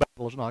way this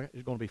battle is going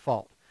to be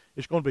fought.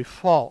 It's going to be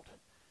fought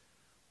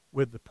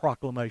with the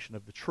proclamation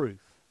of the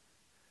truth,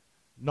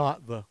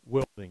 not the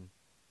wielding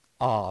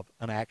of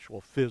an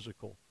actual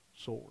physical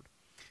sword.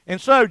 And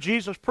so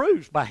Jesus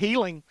proves by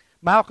healing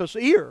Malchus'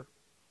 ear,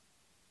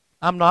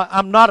 I'm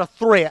not a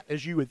threat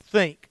as you would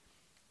think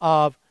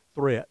of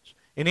threats.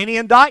 And then he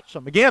indicts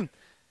them. Again,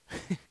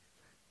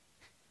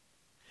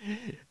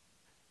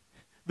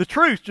 the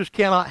truth just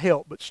cannot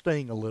help but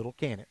sting a little,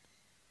 can it?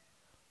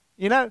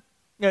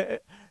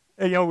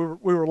 We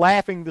were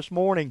laughing this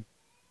morning.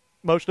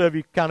 Most of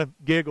you kind of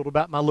giggled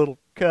about my little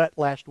cut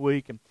last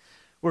week, and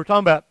we were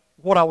talking about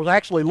what I was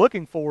actually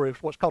looking for is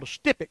what's called a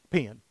Styptic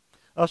pen.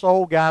 Us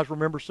old guys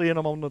remember seeing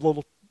them on the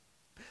little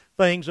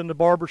things in the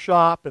barber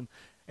shop,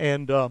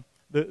 and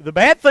the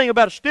bad thing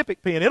about a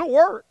Styptic pen, it'll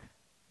work,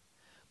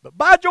 but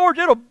by George,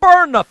 it'll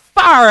burn the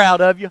fire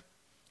out of you.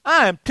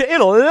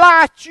 It'll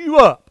light you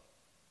up.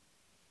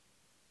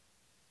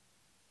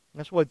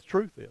 That's the way the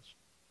truth is.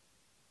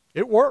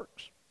 It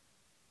works.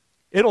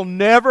 It'll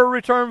never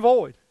return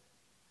void.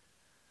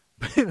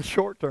 But in the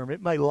short term,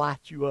 it may light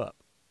you up.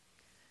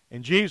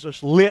 And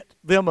Jesus lit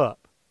them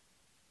up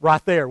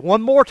right there.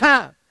 One more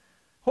time.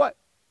 What?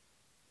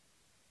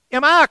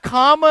 Am I a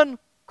common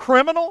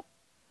criminal?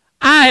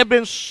 I have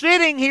been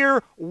sitting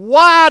here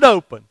wide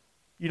open.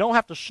 You don't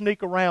have to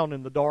sneak around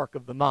in the dark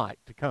of the night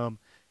to come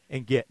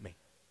and get me.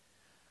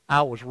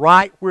 I was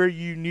right where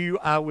you knew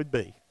I would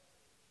be.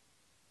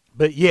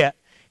 But yet,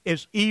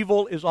 as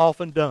evil is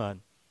often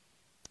done,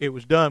 it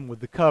was done with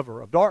the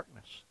cover of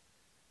darkness.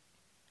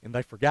 And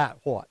they forgot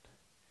what?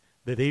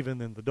 That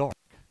even in the dark,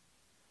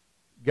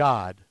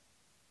 God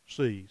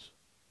sees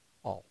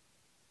all.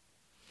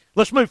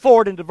 Let's move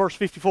forward into verse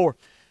 54.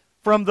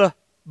 From the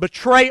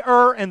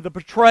betrayer and the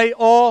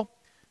betrayal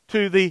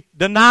to the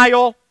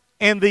denial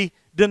and the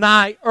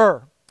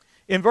denier.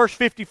 In verse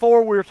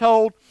 54, we're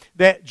told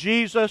that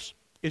Jesus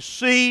is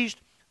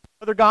seized.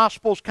 Other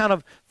Gospels kind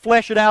of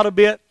flesh it out a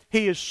bit.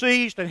 He is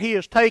seized and he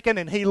is taken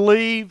and he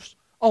leaves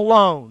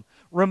alone,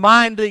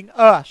 reminding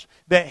us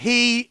that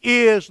he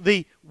is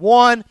the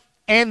one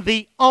and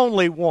the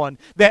only one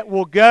that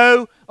will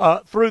go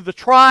through the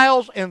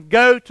trials and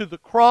go to the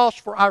cross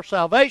for our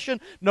salvation.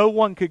 No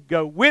one could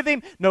go with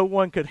him. No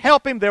one could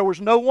help him. There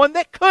was no one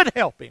that could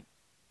help him.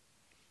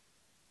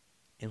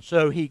 And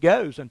so he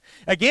goes. And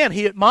again,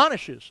 he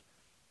admonishes,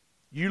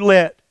 you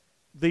let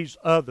these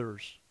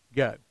others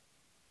go,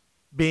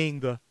 being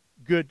the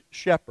good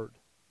shepherd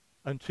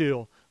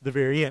until the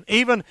very end.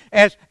 Even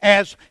as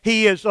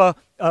he is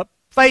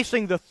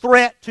facing the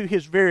threat to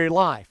his very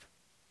life,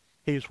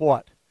 he is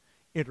what?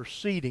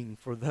 Interceding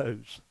for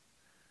those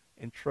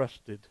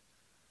entrusted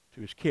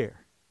to his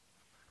care.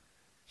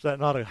 Is that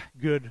not a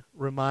good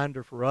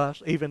reminder for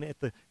us, even at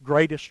the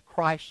greatest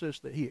crisis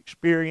that he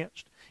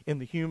experienced in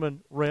the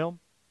human realm?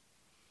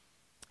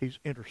 He's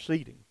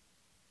interceding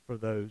for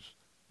those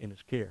in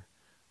his care.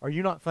 Are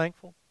you not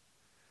thankful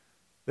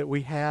that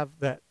we have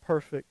that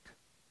perfect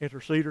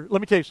interceder?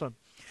 Let me tell you something.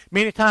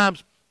 Many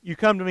times you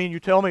come to me and you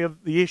tell me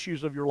of the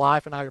issues of your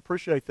life, and I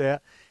appreciate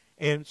that.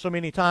 And so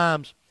many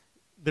times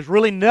there's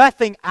really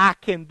nothing I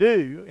can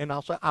do, and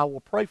I'll say, I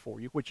will pray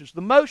for you, which is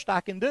the most I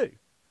can do.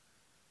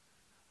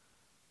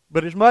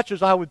 But as much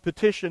as I would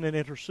petition and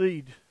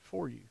intercede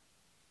for you,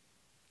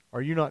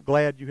 are you not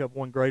glad you have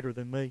one greater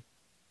than me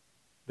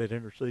that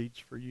intercedes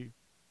for you?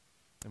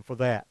 And for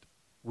that,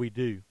 we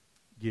do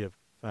give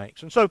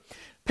thanks. And so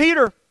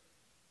Peter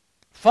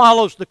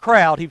follows the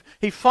crowd.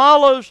 He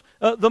follows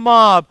the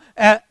mob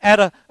at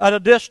a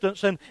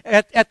distance, and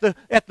at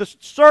the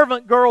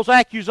servant girl's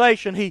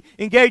accusation, he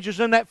engages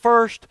in that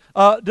first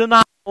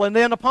denial, and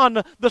then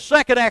upon the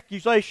second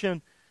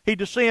accusation, he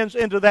descends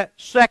into that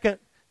second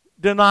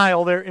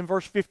denial there in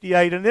verse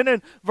 58, and then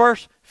in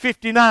verse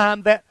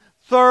 59, that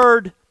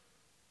third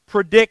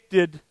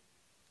predicted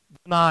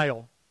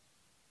denial,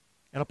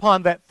 and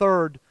upon that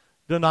third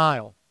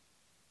denial,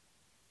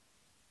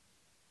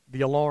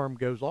 the alarm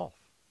goes off.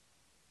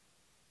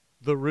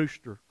 The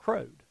rooster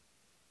crowed.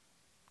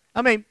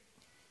 I mean,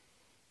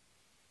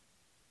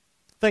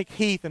 I think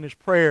Heath in his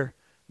prayer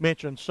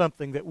mentioned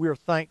something that we're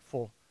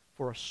thankful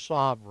for a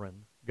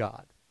sovereign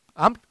God.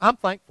 I'm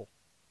thankful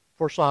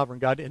for a sovereign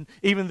God, and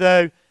even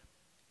though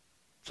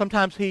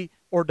sometimes he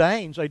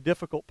ordains a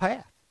difficult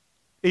path,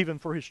 even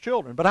for his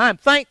children. But I am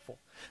thankful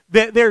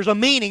There's a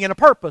meaning and a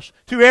purpose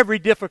to every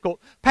difficult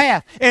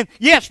path. And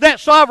yes, that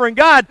sovereign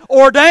God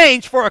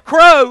ordains for a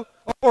crow,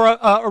 or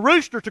a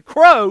rooster to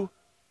crow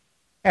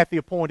at the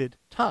appointed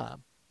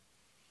time.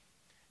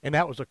 And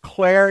that was a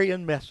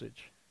clarion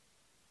message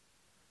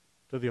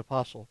to the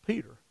Apostle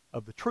Peter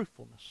of the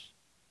truthfulness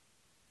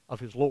of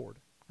his Lord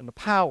and the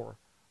power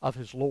of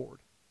his Lord.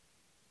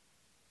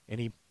 And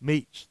he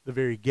meets the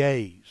very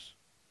gaze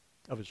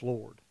of his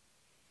Lord.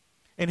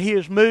 And he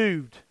is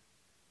moved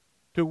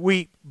to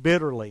weep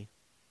bitterly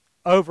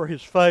over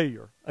his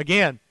failure.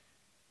 Again,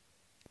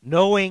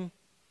 knowing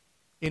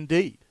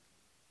indeed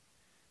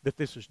that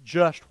this is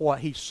just what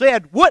he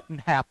said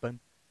wouldn't happen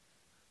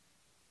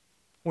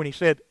when he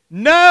said,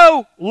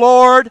 "No,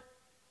 Lord."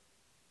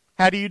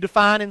 How do you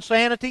define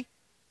insanity?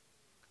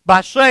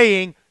 By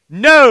saying,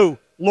 "No,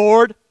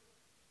 Lord."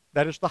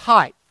 That is the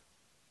height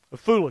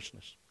of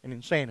foolishness and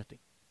insanity.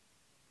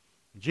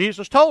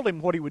 Jesus told him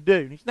what he would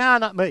do. And he said, "No,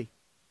 not me.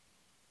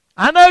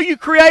 I know you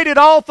created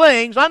all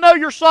things. I know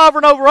you're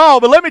sovereign over all,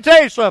 but let me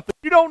tell you something.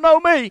 You don't know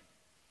me."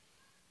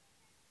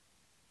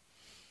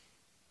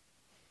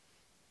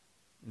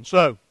 And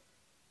so,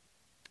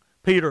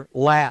 Peter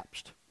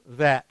lapsed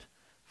that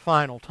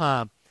final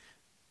time.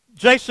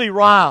 J.C.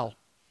 Ryle,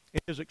 in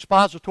his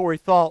expository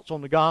thoughts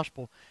on the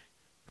gospel,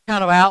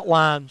 kind of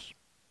outlines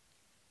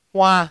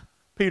why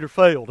Peter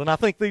failed. And I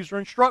think these are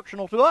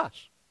instructional to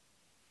us.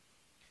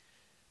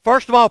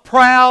 First of all,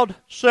 proud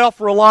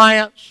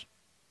self-reliance,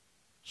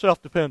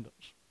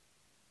 self-dependence.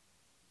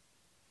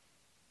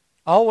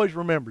 Always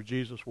remember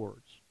Jesus'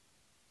 words.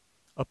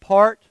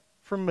 Apart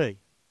from me,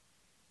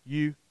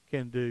 you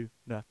can do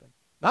nothing.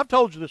 Now, I've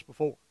told you this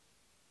before.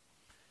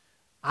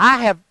 I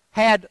have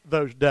had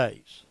those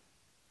days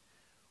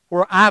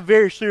where I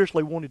very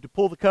seriously wanted to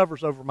pull the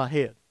covers over my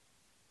head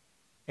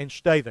and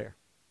stay there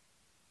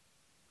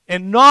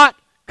and not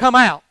come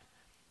out.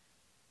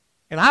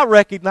 And I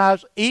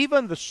recognize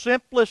even the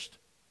simplest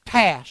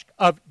task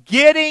of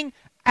getting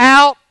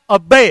out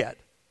of bed,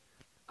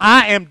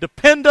 I am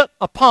dependent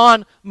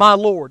upon my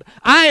Lord.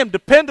 I am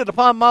dependent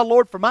upon my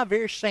Lord for my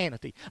very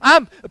sanity.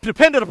 I'm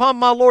dependent upon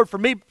my Lord for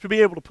me to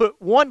be able to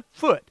put one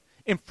foot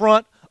in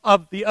front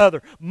of the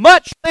other.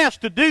 Much less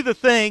to do the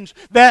things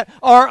that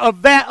are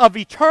of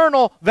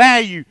eternal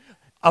value.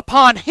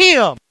 Upon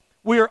Him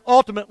we are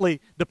ultimately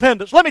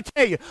dependent. So let me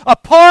tell you,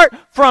 apart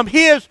from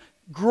His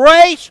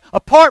grace,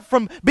 apart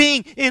from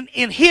being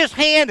in His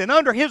hand and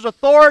under His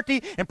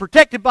authority and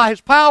protected by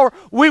His power,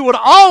 we would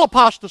all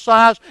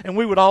apostatize and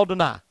we would all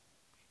deny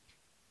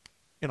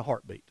in a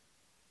heartbeat.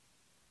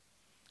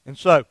 And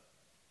so,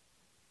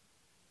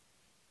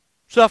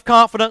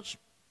 self-confidence,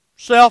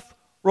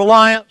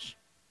 self-reliance,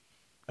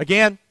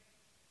 again,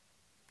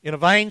 in a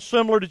vein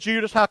similar to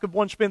Judas, how could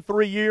one spend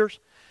 3 years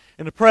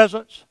in the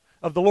presence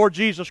of the Lord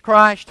Jesus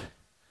Christ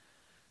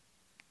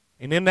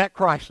and in that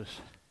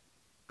crisis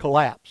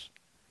collapse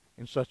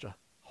in such a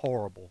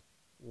horrible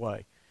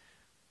way?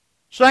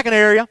 Second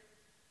area, a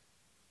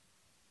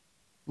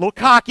little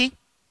cocky,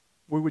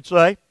 we would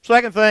say.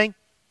 Second thing,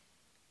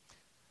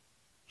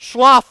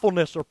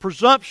 slothfulness or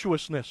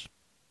presumptuousness.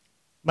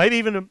 Maybe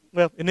even,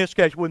 well, in this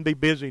case, it wouldn't be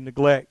busy,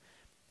 neglect.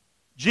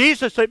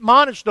 Jesus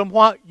admonished them,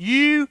 while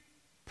you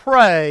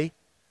pray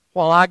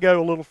while I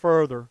go a little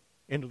further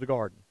into the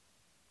garden.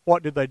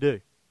 What did they do?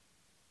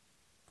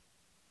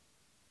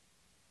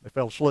 They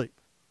fell asleep.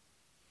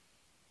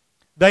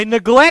 They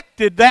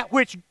neglected that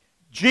which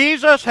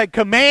Jesus had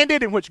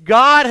commanded and which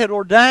God had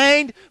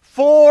ordained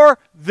for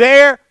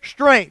their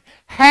strength.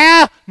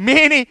 How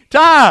many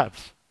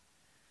times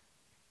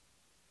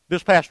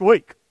this past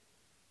week?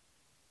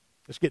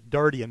 Let's get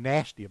dirty and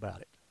nasty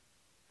about it.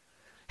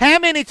 How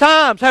many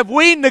times have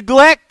we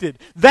neglected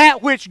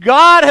that which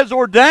God has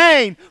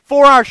ordained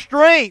for our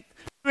strength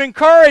to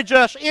encourage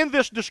us in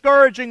this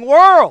discouraging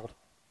world?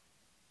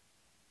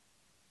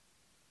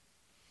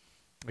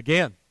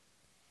 Again,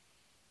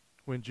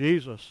 when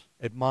Jesus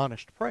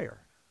admonished prayer,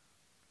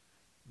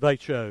 they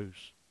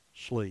chose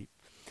sleep.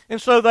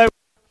 And so they were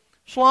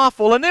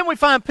slothful. And then we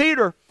find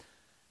Peter,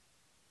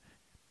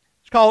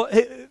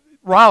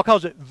 Ryle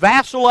calls it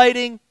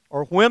vacillating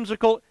or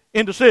whimsical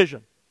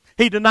indecision.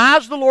 He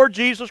denies the Lord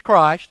Jesus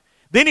Christ,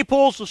 then he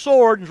pulls the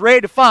sword and is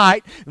ready to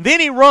fight, and then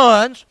he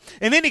runs,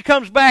 and then he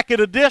comes back at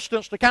a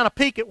distance to kind of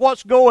peek at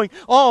what's going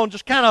on,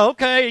 just kind of,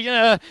 okay,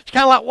 it's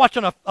kind of like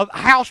watching a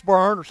house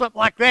burn or something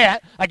like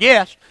that, I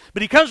guess.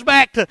 But he comes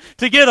back to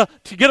get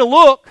a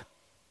look,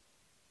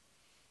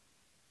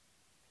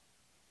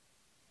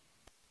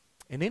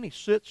 and then he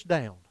sits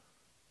down.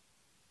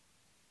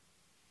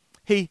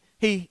 He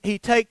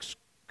takes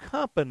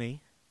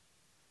company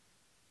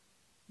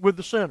with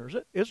the sinners.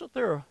 Isn't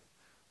there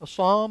a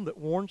psalm that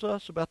warns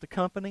us about the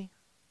company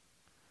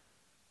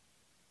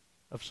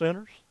of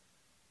sinners?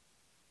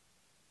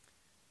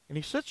 And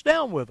he sits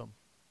down with them.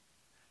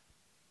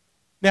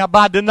 Now,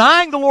 by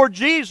denying the Lord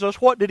Jesus,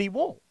 what did he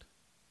want?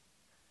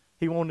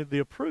 He wanted the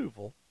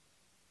approval.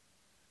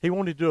 He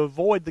wanted to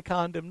avoid the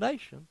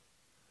condemnation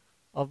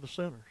of the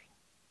sinners.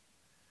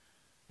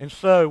 And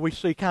so we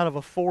see kind of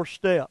a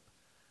four-step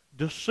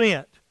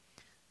descent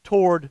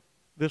toward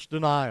this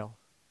denial.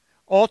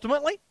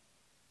 Ultimately,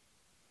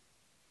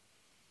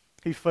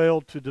 he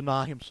failed to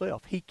deny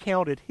himself. He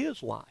counted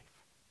his life.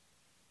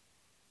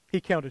 He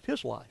counted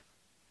his life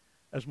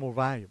as more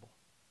valuable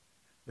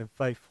than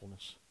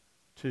faithfulness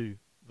to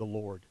the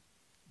Lord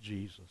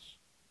Jesus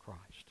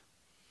Christ.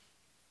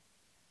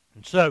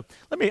 And so,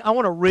 I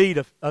want to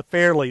read a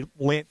fairly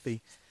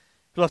lengthy,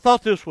 because I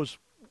thought this was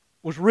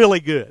really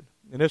good.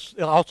 And it's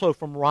also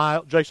from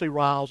J.C.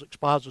 Ryle's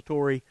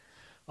expository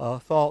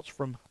thoughts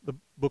from the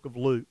book of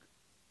Luke.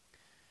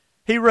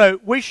 He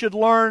wrote, "We should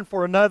learn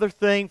for another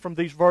thing from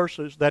these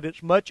verses that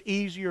it's much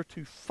easier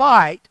to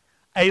fight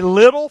a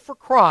little for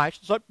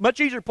Christ. It's much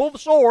easier to pull the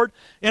sword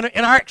in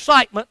our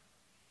excitement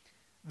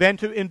than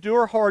to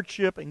endure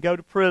hardship and go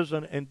to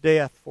prison and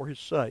death for His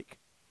sake.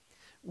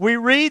 We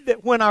read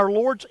that when our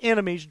Lord's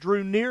enemies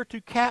drew near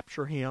to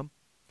capture Him,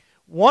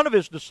 one of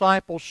His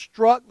disciples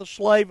struck the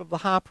slave of the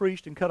high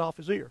priest and cut off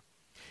his ear.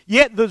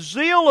 Yet the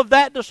zeal of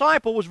that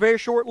disciple was very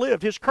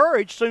short-lived. His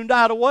courage soon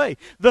died away.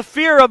 The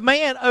fear of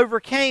man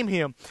overcame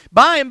him.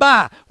 By and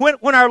by,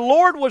 when our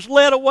Lord was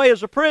led away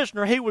as a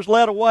prisoner, He was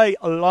led away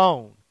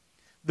alone.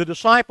 The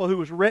disciple who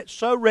was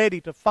so ready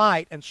to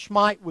fight and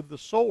smite with the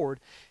sword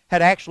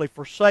had actually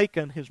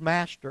forsaken his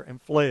master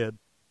and fled.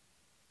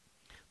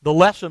 The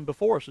lesson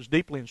before us is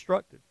deeply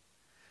instructive.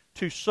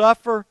 To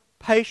suffer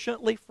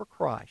patiently for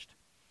Christ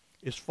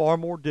is far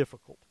more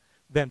difficult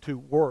than to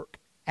work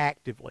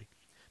actively.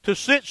 To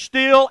sit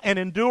still and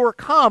endure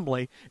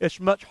calmly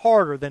is much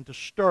harder than to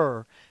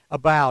stir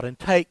about and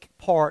take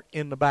part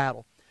in the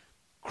battle.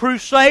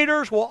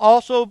 Crusaders will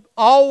also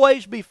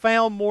always be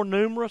found more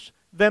numerous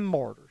than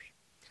martyrs.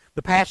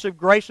 The passive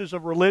graces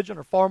of religion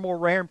are far more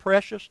rare and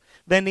precious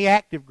than the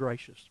active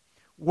graces.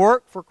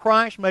 Work for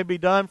Christ may be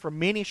done from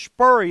many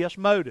spurious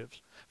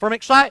motives, from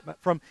excitement,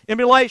 from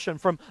emulation,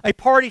 from a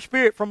party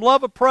spirit, from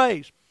love of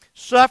praise.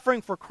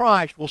 Suffering for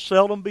Christ will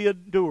seldom be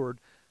endured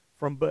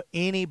from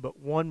any but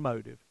one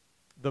motive.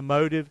 The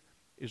motive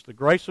is the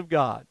grace of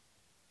God.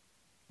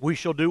 We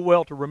shall do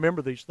well to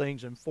remember these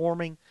things in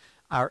forming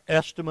our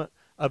estimate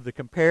of the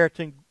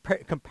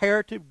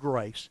comparative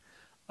grace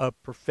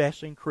of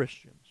professing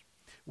Christians.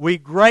 We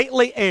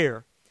greatly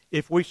err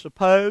if we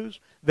suppose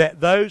that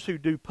those who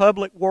do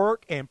public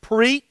work and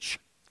preach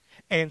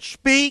and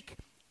speak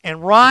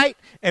and write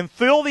and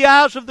fill the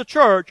eyes of the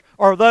church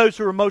are those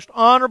who are most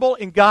honorable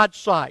in God's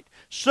sight.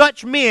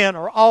 Such men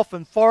are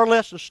often far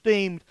less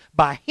esteemed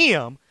by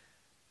Him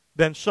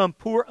than some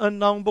poor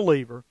unknown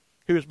believer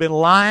who has been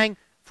lying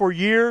for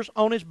years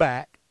on his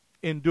back,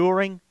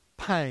 enduring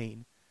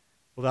pain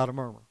without a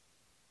murmur.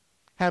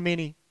 How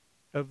many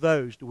of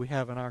those do we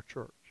have in our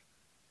church?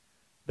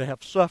 They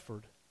have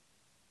suffered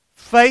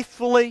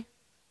faithfully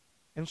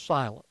and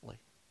silently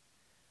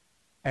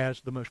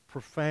as the most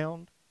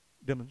profound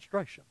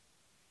demonstration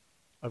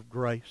of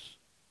grace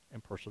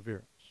and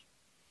perseverance.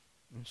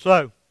 And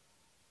so,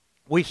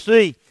 we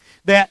see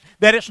that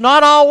it's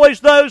not always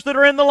those that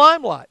are in the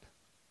limelight.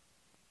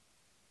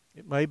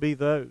 It may be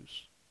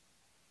those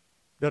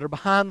that are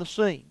behind the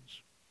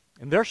scenes,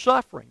 and they're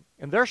suffering,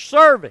 and they're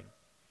serving,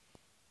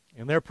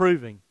 and they're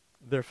proving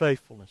their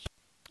faithfulness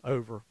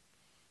over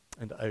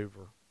and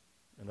over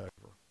and over.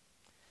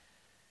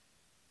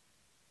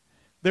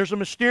 There's a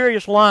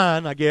mysterious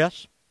line, I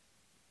guess.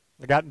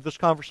 I got into this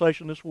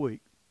conversation this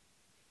week.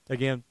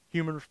 Again,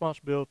 human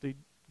responsibility,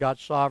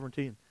 God's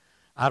sovereignty, and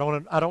I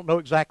don't know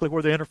exactly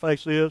where the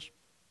interface is.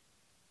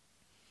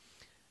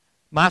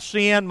 My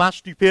sin, my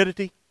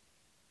stupidity,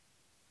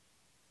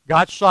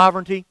 God's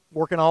sovereignty,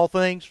 working all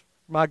things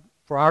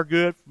for our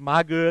good, for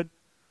my good,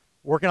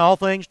 working all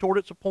things toward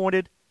its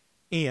appointed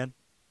end.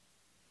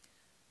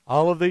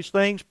 All of these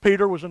things,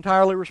 Peter was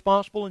entirely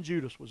responsible and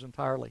Judas was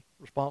entirely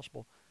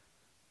responsible.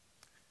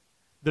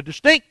 The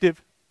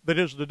distinctive that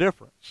is the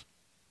difference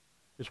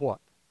is what?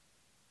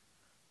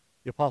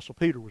 The Apostle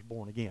Peter was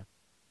born again.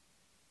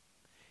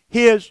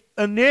 His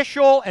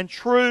initial and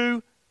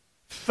true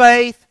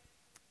faith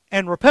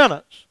and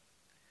repentance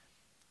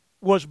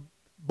was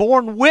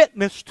borne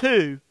witness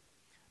to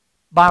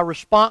by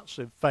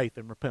responsive faith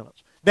and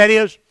repentance. That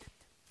is,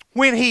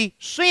 when he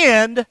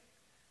sinned,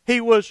 he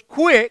was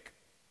quick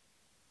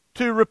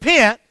to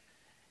repent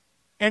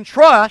and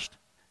trust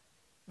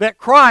that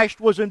Christ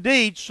was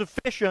indeed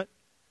sufficient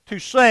to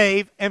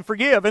save and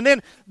forgive. And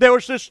then there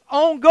was this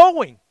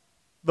ongoing,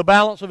 the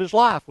balance of his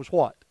life was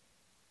what?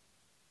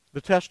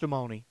 The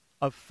testimony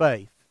of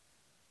faith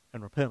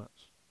and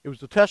repentance. It was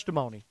the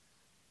testimony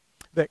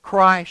that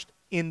Christ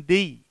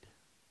indeed,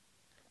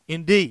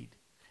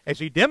 as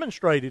he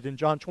demonstrated in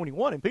John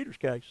 21 in Peter's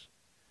case,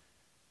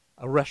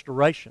 a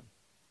restoration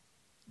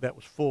that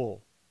was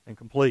full and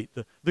complete.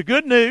 The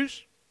good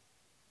news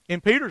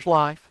in Peter's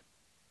life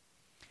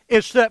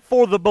is that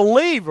for the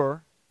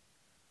believer,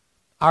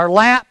 our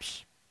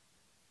lapse,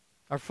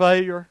 our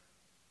failure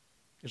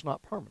is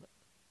not permanent.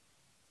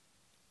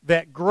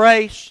 That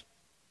grace,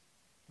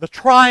 the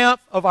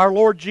triumph of our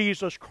Lord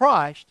Jesus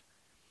Christ,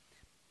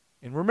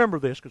 and remember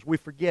this because we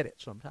forget it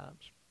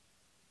sometimes,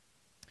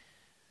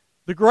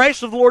 The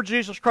grace of the Lord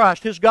Jesus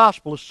Christ, His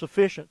gospel, is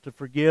sufficient to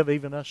forgive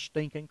even us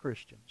stinking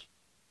Christians.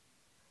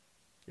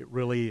 It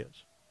really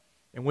is.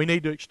 And we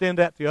need to extend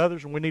that to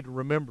others, and we need to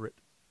remember it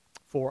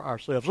for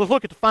ourselves. Let's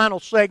look at the final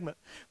segment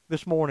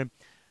this morning.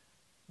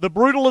 The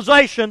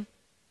brutalization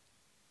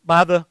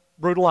by the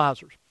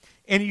brutalizers.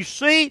 And you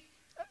see,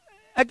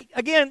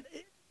 again,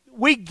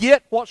 we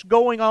get what's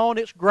going on.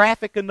 It's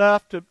graphic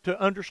enough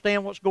to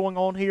understand what's going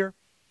on here.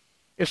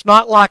 It's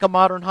not like a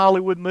modern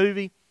Hollywood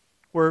movie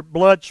where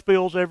blood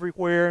spills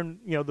everywhere and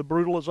the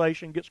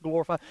brutalization gets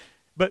glorified.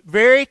 But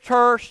very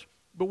terse,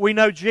 but we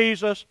know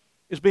Jesus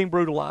is being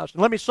brutalized.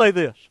 And let me say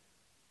this.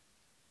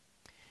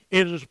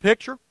 It is a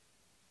picture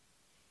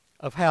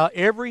of how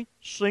every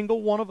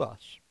single one of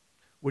us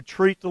would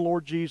treat the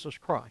Lord Jesus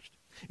Christ.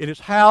 It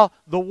is how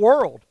the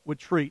world would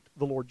treat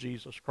the Lord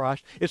Jesus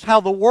Christ. It's how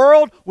the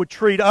world would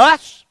treat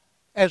us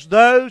as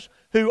those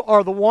who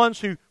are the ones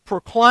who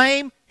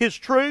proclaim His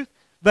truth.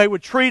 They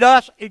would treat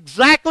us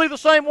exactly the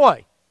same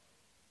way,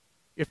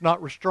 if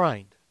not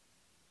restrained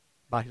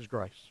by His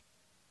grace.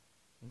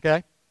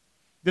 Okay?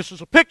 This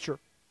is a picture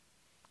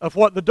of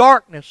what the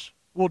darkness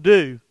will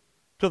do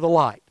to the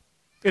light.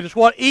 It is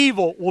what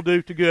evil will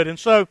do to good. And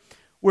so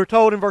we're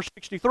told in verse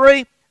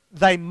 63,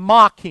 they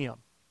mock Him.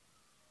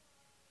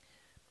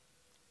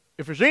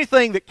 If there's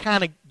anything that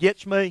kind of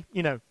gets me,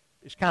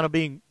 is kind of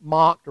being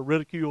mocked or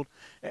ridiculed,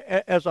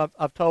 as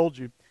I've told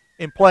you,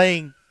 in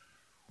playing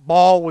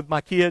ball with my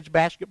kids,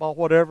 basketball,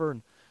 whatever,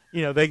 and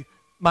they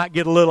might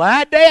get a little,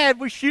 Dad,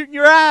 we're shooting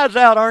your eyes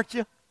out, aren't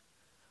you?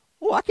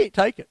 Well, I can't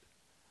take it.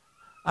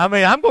 I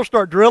mean, I'm going to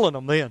start drilling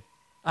them then.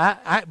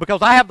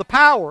 Because I have the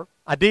power.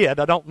 I did.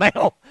 I don't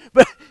now.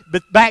 But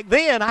back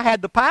then, I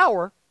had the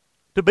power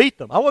to beat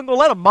them. I wasn't going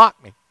to let them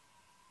mock me.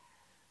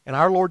 And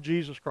our Lord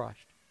Jesus Christ,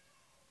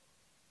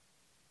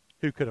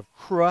 who could have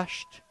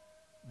crushed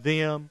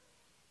them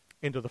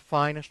into the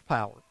finest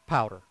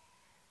powder,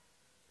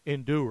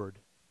 endured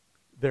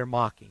their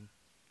mocking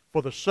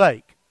for the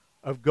sake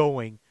of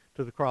going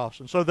to the cross.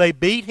 And so they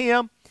beat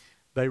Him,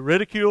 they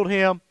ridiculed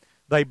Him,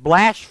 they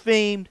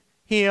blasphemed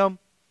Him.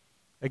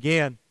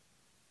 Again,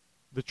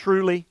 the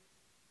truly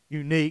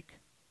unique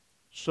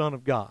Son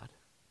of God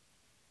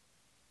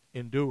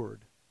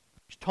endured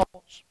these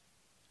taunts,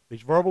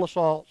 these verbal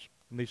assaults,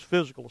 and these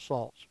physical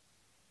assaults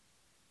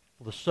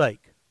for the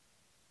sake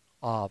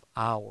of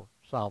our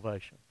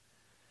salvation.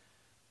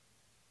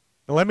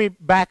 Now let me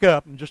back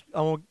up and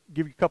I want to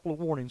give you a couple of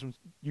warnings.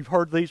 You've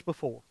heard these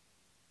before.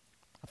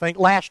 I think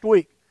last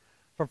week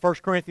from 1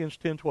 Corinthians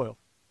 10:12,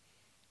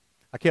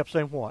 I kept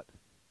saying what?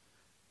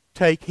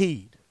 Take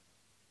heed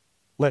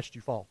lest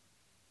you fall.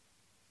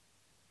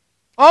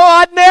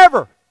 Oh, I'd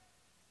never.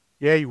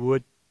 Yeah, you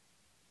would.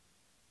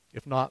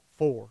 If not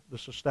for the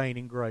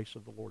sustaining grace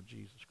of the Lord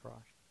Jesus Christ.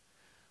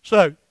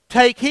 So,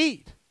 take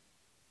heed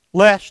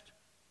lest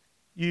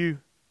you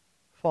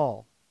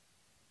fall.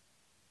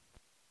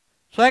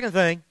 Second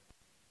thing,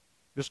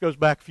 this goes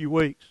back a few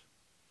weeks.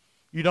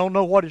 You don't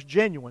know what is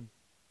genuine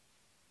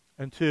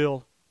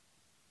until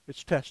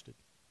it's tested.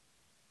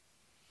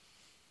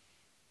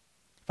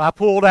 If I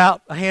pulled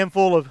out a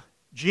handful of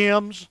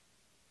gems,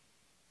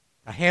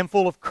 a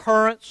handful of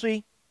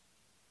currency,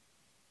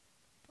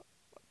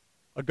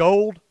 a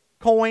gold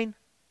coin,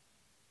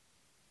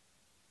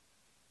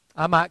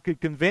 I could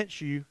convince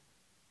you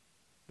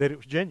that it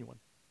was genuine.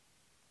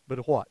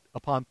 But what?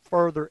 Upon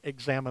further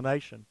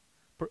examination,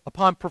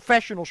 upon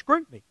professional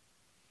scrutiny,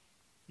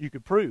 you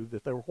could prove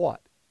that they were what?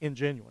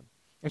 Ingenuine.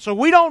 And so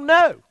we don't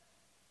know.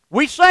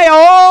 We say,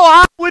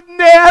 oh, I would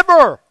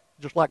never.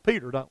 Just like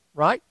Peter,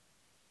 right?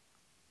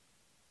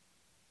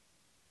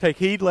 Take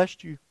heed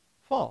lest you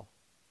fall.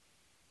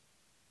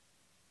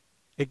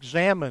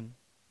 Examine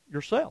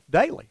yourself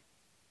daily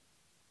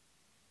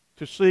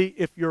to see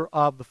if you're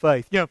of the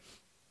faith.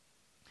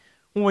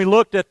 When we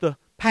looked at the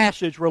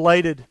passage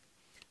related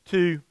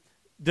to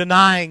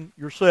denying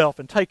yourself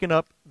and taking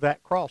up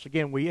that cross,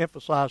 again, we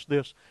emphasize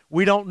this.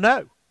 We don't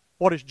know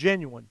what is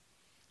genuine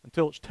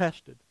until it's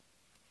tested.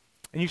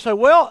 And you say,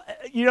 well,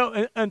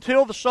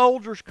 until the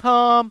soldiers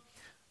come,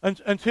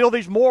 until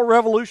these more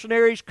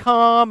revolutionaries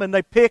come and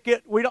they pick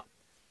it, we don't.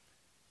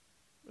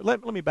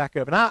 Let me back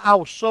up. And I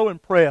was so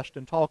impressed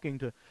in talking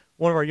to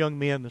one of our young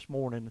men this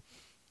morning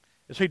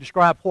as he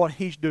described what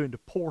he's doing to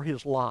pour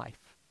his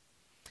life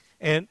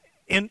and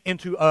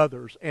into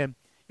others. And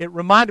it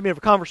reminded me of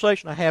a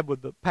conversation I had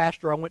with the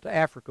pastor I went to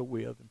Africa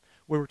with. And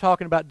we were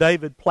talking about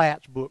David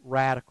Platt's book,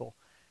 Radical.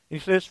 And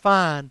he said, it's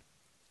fine,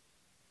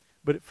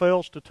 but it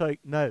fails to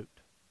take note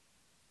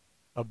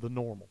of the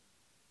normal,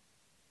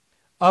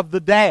 of the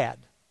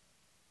dad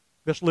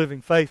that's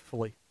living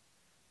faithfully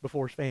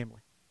before his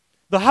family,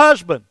 the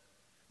husband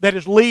that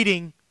is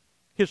leading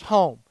his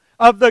home,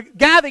 of the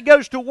guy that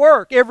goes to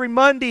work every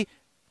Monday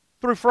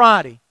through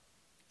Friday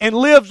and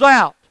lives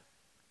out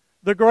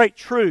the great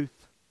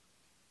truth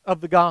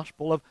of the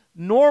gospel, of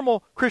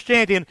normal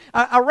Christianity. And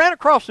I ran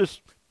across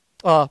this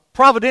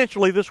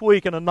providentially this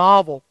week in a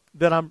novel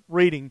that I'm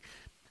reading,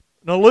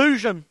 an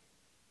allusion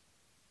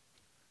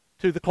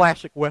to the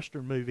classic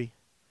Western movie,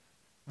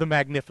 The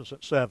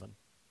Magnificent Seven.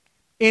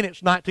 in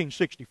its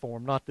 1960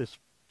 form, not this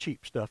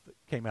cheap stuff that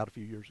came out a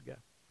few years ago.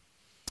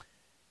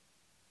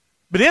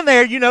 But in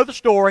there, you know the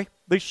story.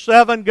 These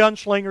 7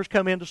 gunslingers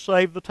come in to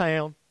save the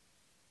town.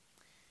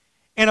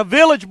 And a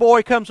village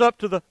boy comes up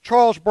to the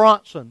Charles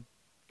Bronson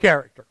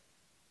character.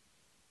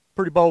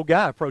 Pretty bold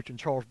guy approaching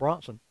Charles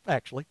Bronson,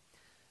 actually.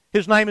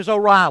 His name is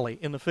O'Reilly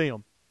in the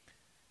film.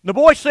 And the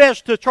boy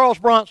says to Charles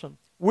Bronson,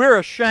 "We're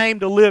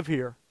ashamed to live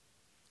here.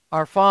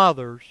 Our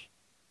fathers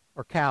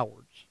are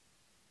cowards."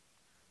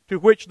 To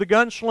which the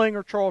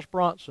gunslinger Charles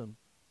Bronson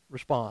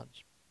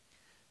responds,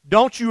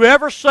 "Don't you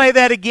ever say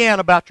that again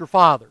about your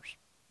fathers,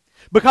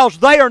 because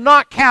they are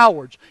not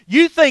cowards.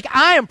 You think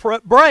I am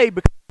brave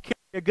because I carry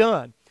a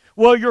gun.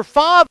 Well, your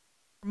fathers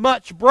are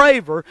much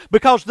braver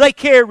because they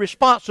carry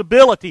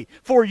responsibility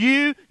for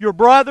you, your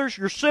brothers,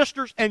 your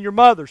sisters, and your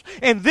mothers.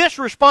 And this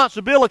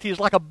responsibility is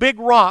like a big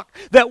rock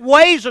that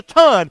weighs a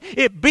ton.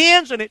 It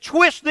bends and it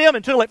twists them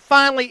until it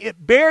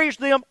buries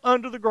them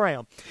under the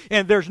ground.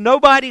 And there's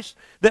nobody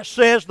that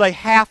says they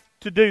have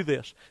to do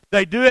this.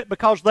 They do it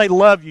because they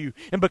love you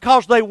and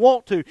because they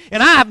want to.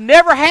 And I have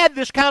never had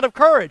this kind of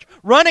courage.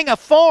 Running a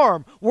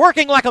farm,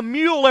 working like a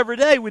mule every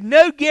day with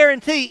no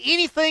guarantee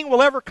anything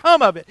will ever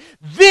come of it.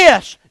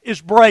 This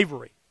is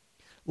bravery.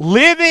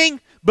 Living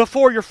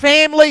before your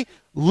family,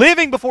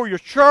 living before your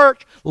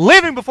church,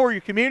 living before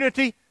your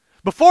community.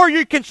 Before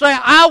you can say,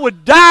 I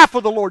would die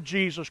for the Lord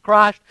Jesus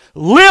Christ,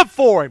 live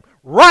for Him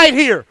right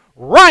here,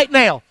 right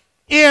now,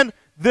 in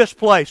this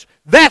place.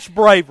 That's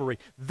bravery.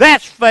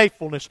 That's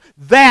faithfulness.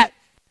 That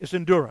is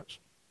endurance.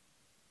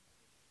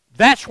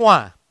 That's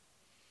why,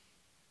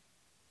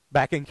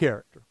 back in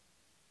character,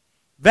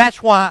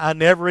 that's why I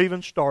never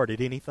even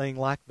started anything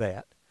like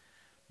that.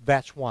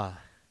 That's why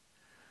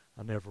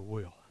I never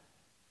will.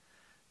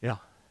 Yeah.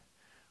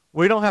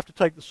 We don't have to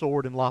take the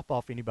sword and lop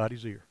off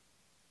anybody's ear.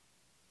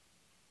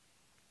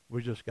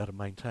 We just got to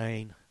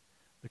maintain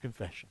the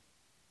confession.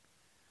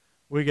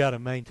 We got to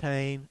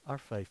maintain our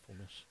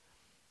faithfulness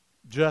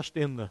just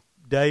in the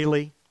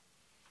daily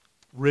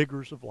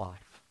rigors of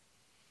life.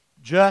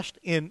 Just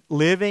in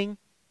living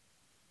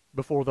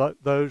before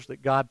those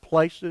that God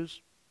places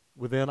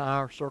within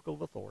our circle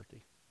of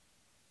authority.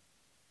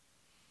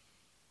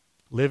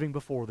 Living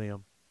before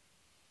them.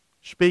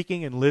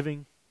 Speaking and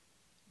living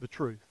the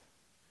truth.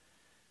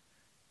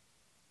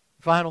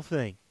 Final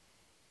thing.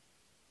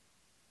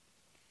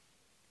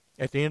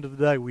 At the end of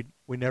the day, we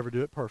never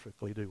do it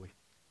perfectly, do we?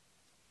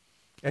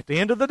 At the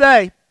end of the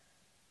day,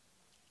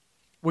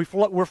 we're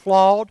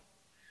flawed.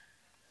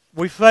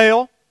 We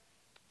fail.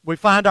 We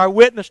find our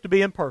witness to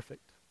be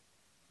imperfect.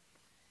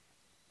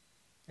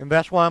 And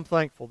that's why I'm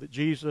thankful that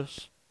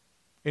Jesus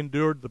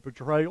endured the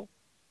betrayal.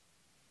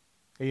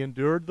 He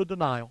endured the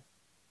denial.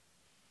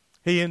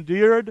 He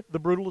endured the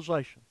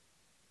brutalization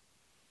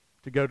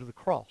to go to the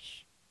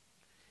cross.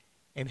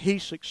 And He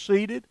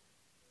succeeded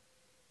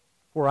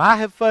where I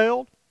have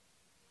failed,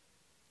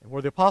 and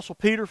where the Apostle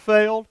Peter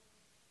failed,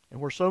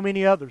 and where so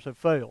many others have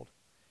failed.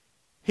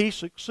 He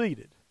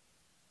succeeded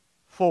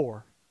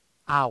for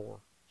our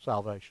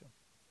salvation.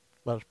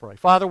 Let us pray.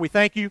 Father, we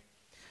thank You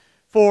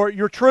for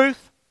Your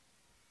truth,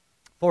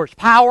 for its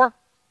power.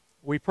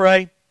 We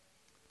pray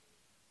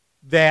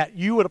that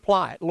You would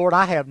apply it. Lord,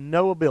 I have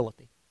no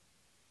ability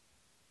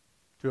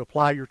to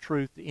apply Your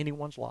truth to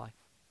anyone's life.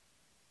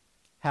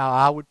 How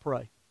I would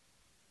pray.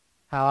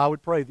 How I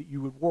would pray that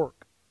You would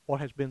work what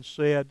has been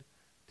said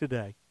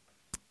today.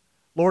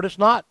 Lord, it's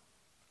not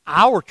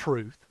our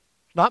truth.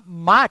 It's not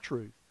my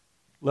truth.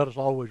 Let us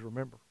always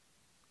remember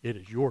it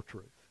is Your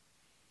truth.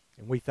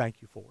 And we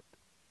thank You for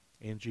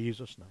it. In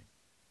Jesus' name,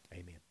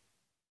 amen.